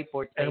out of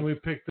whiteboard tape. And we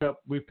picked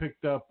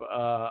up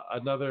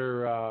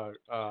another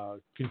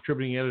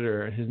contributing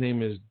editor. His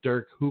name is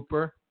Dirk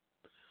Hooper.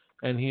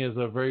 And he is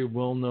a very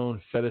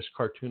well-known fetish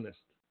cartoonist.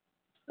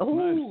 Oh.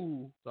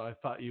 Nice. So I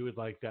thought you would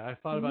like that. I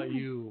thought about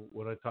you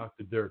when I talked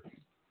to Dirk.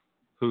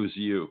 Who's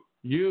you?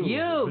 You,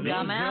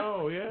 dumbass.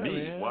 Oh, yeah,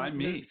 me? Man. Why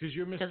me? Because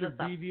you're Mr.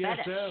 BDSM.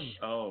 Fetish.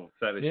 Oh,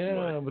 fetish.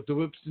 Yeah, with the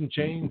whips and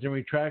chains and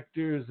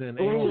retractors and.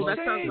 Ooh, that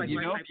sounds like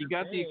you know, if you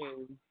got the.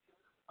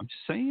 I'm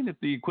just saying, if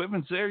the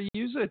equipment's there,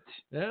 use it.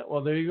 Yeah,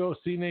 well, there you go.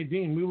 See,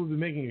 Nadine, we will be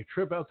making a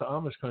trip out to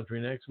Amish country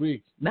next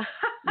week. Yeah,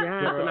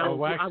 and I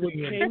would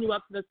chain you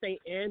up to the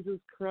St. Andrew's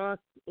Cross.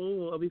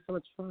 Ooh, it'll be so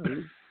much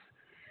fun.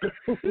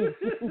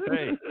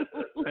 hey,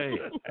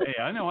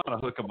 I know how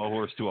to hook up a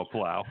horse to a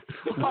plow.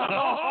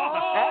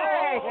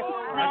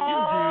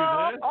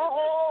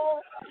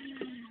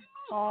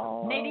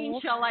 Nadine,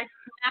 shall I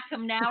smack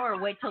him now or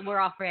wait till we're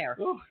off air?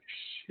 Oh,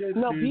 shit,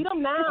 no, dude. beat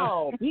him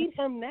now. Beat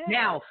him now.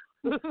 Now.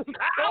 Ow!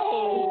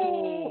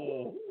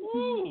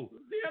 Ooh.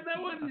 Yeah,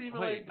 that wasn't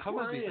even Wait, how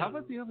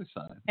about the other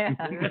side?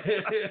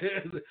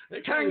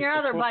 Turn your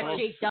other butt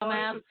cheek,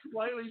 dumbass. It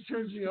slightly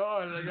turns you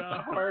on. I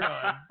got a hard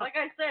on. Like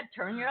I said,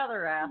 turn your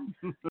other ass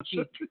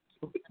cheek.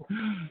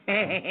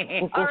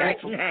 All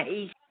right.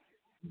 Nice.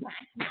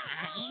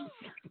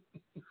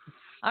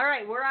 All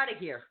right, we're out of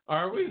here.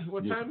 Are we?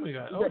 What time we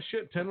got? Oh,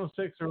 shit,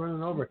 10:06. We're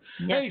running over.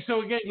 Yep. Hey,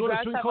 so again, go to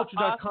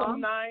swingculture.com. Awesome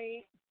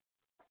night.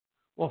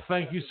 Well,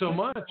 thank you so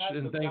much,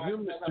 and thank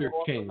you, Mr.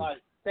 King.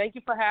 Thank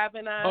you for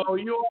having us. Oh,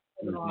 you all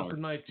have an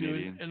awesome night,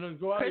 too. And then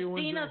go out your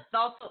window. Christina's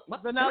also...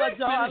 What? Vanilla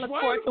Joe, I look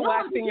forward to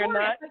waxing your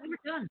nut.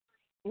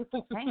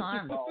 Hang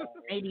on.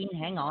 Nadine,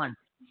 hang on.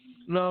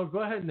 No, go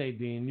ahead,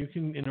 Nadine. You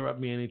can interrupt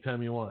me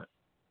anytime you want.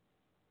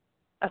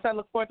 I said I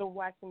look forward to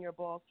waxing your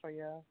balls for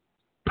you.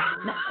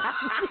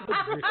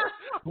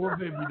 Poor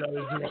baby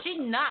does. She's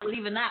not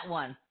leaving that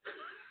one.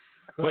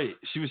 Wait,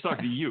 she was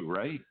talking to you,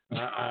 right?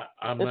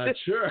 I'm not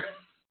sure.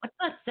 What's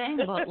that saying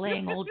about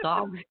laying old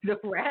dogs to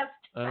rest?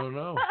 I don't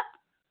know.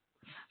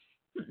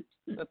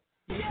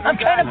 I'm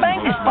trying to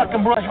bang this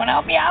fucking brush. Want to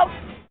help me out?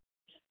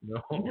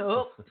 No.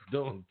 Nope.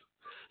 Don't.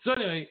 So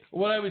anyway,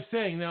 what I was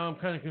saying, now I'm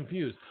kind of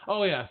confused.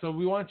 Oh, yeah, so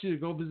we want you to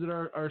go visit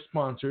our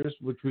sponsors,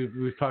 which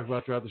we've talked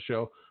about throughout the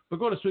show. But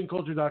go to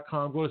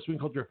swingculture.com, go to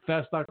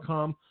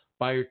swingculturefest.com,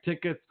 buy your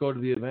tickets, go to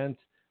the event,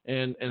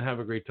 and have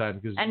a great time.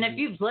 And if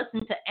you've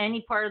listened to any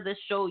part of this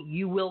show,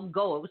 you will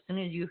go as soon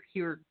as you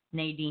hear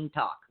Nadine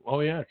talk.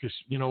 Oh, yeah, because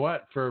you know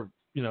what? For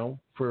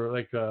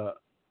like a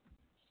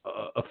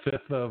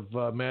fifth of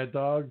Mad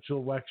Dog,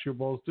 she'll wax your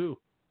balls too.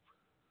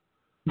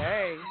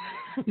 Hey.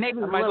 Maybe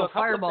a little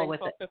fireball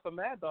with it. For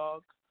Mad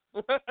Dog.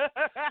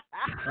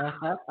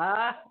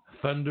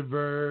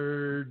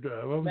 Thunderbird.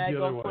 What was Mad the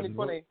Dog other 2020.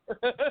 one?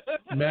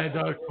 Mad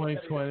Dog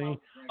 2020.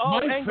 Oh,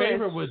 My English.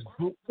 favorite was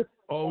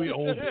old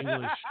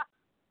English.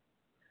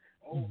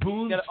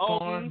 Boone's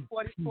Farm.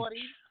 4040.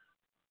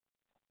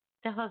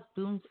 The hell's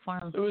Boone's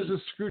Farm? It was a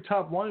screw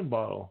top wine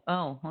bottle.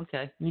 Oh,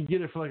 okay. You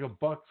get it for like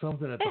 $1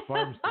 something at the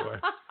farm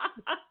store.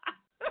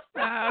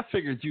 I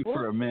figured you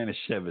for a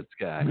Manischewitz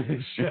guy.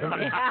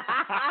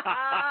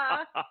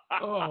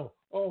 oh,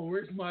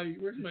 where's my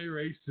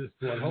racist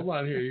one? Hold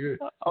on here. You're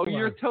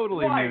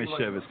totally a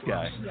Manischewitz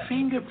guy.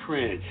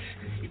 Fingerprints.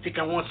 You think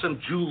I want some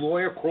Jew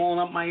lawyer crawling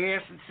up my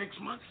ass in 6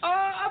 months?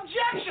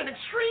 Objection!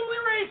 Extremely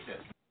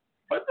racist.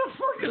 What the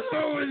fuck is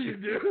wrong with you,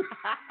 dude?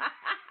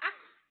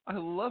 I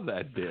love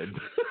that bit.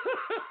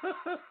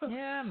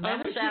 Yeah,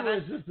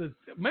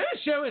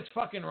 Manischewitz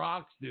fucking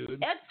rocks, dude.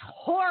 It's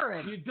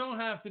horrid. You don't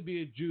have to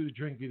be a Jew to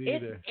drink it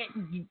either.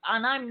 And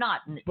I'm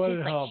not. It But tastes it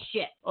like helps.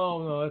 shit.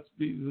 Oh no,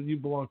 you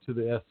belong to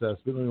the SS.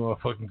 We don't even want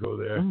to fucking go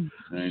there.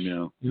 I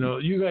know. You know,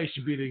 you guys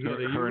should be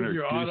together. Her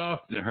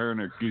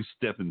and her goose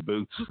stepping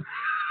boots.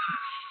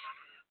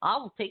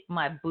 I'll take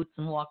my boots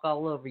and walk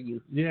all over you.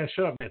 Yeah,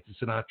 shut up, Nancy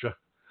Sinatra.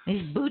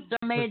 These boots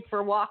are made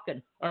for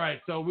walking. All right,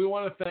 so we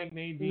want to thank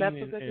Nadine and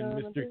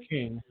Mr.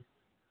 King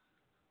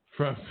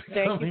from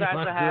Thank you guys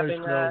for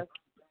having us.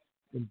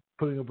 and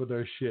putting up with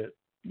our shit.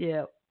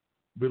 Yeah.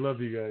 We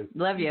love you guys.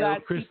 Love you.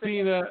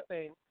 Christina.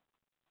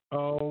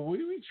 Oh,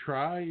 we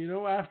try. You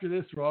know, after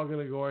this, we're all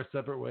going to go our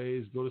separate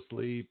ways, go to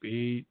sleep,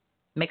 eat.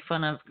 Make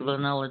fun of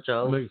Vanilla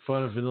Joe. Make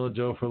fun of Vanilla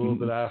Joe for a little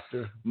bit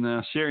after.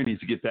 No, Sherry needs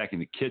to get back in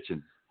the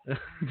kitchen.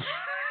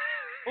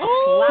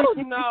 Oh,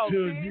 no.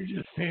 Dude, you're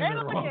just saying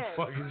the wrong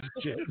fucking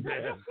shit,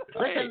 man.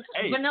 Listen,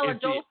 Hey, Vanilla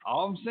if Joe.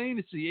 all I'm saying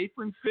is the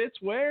apron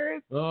fits, wear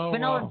it. Oh,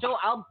 Vanilla wow. Joe,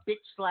 I'll bitch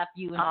slap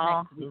you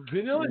next week.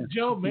 Vanilla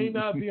Joe may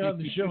not be on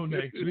the show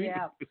next week.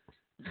 Yeah.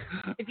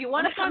 If you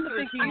want to come to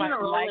the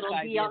funeral,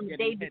 it'll be on the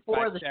day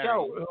before the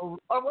show.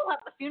 Or we'll have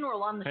the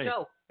funeral on the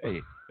show.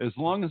 Hey, as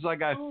long as I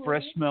got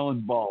fresh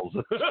smelling balls.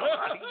 Those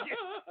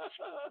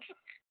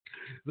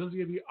are going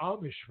to be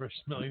Amish fresh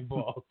smelling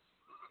balls.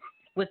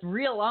 With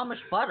real Amish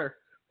butter.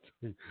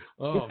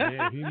 Oh, man.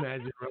 Can you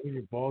imagine rubbing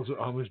your balls with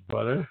Amish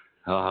butter?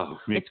 Oh,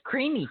 it's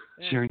creamy.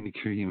 Sharing the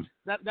cream.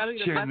 That's why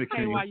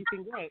you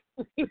can get.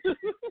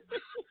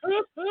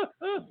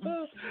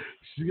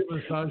 She get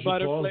massage your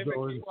balls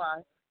going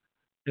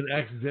and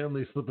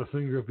accidentally slip a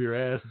finger up your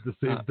ass at the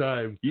same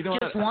time. You know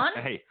Just what? one?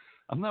 Hey,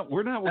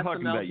 we're not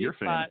talking about your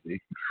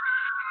fantasy.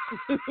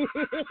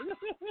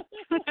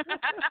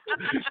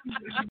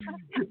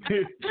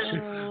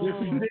 If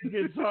you think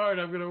it's hard,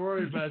 I'm going to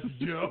worry about you,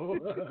 Joe.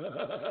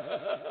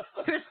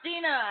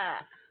 Christina,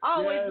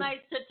 always Yes.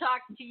 nice to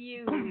talk to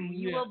you.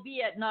 You Yeah. will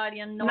be at Naughty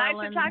in New Nice to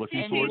Orleans. talk to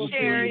you and too, we will be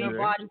Sherry. doing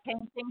your body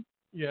painting.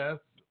 Yes.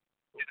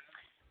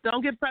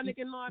 Don't get pregnant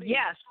and naughty.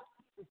 Yes.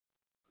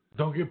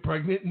 Don't get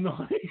pregnant and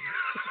naughty.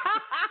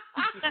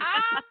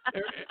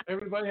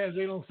 Everybody has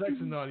anal sex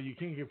and naughty. You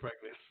can't get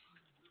pregnant.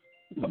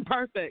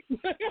 Perfect.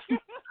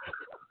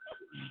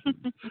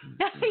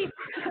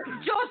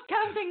 Joe's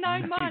counting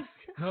 9 months.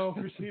 No,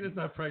 Christina's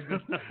not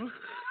pregnant.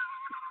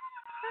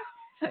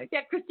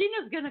 Yeah,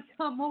 Christina's going to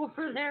come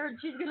over there and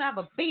she's going to have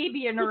a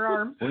baby in her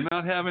arms. We're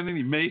not having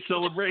any May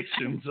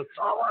celebrations. That's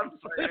all I'm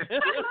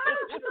saying.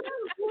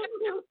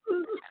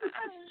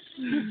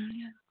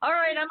 All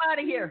right, I'm out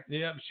of here.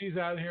 Yep, she's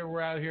out of here.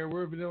 We're out of here.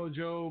 We're Vanilla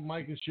Joe,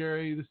 Mike, and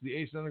Sherry. This is the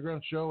Ace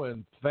Underground Show,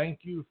 and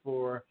thank you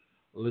for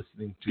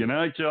listening to Good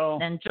night, y'all.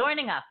 And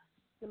joining us.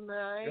 Good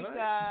night,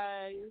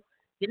 guys.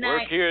 Good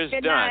night. Work here is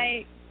Good done.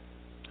 night.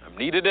 I'm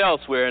needed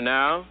elsewhere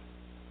now.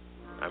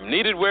 I'm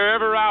needed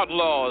wherever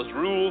outlaws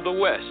rule the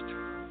West,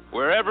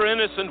 wherever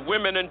innocent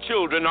women and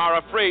children are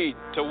afraid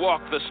to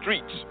walk the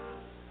streets,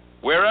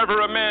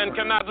 wherever a man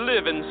cannot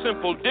live in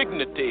simple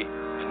dignity,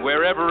 and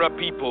wherever a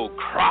people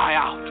cry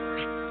out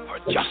for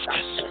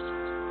justice.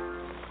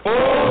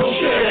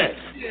 Bullshit!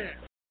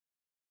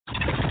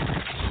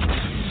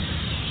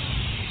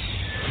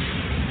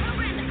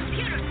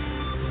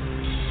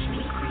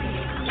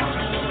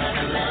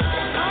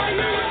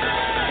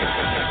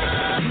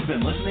 You've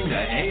been listening to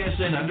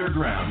ASN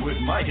Underground with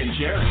Mike and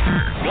Sherry.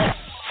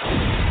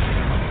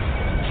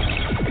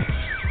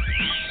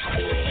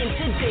 It's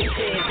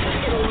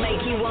addictive. It'll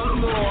make you want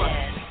more.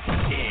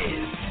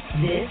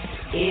 This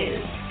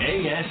is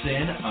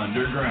ASN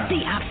Underground.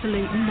 the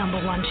absolute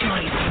 #1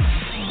 choice.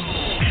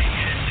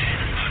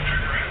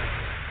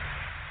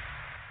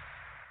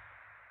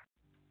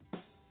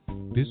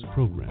 This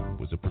program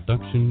was a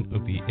production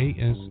of the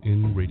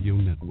ASN Radio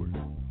Network.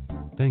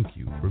 Thank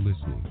you for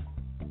listening.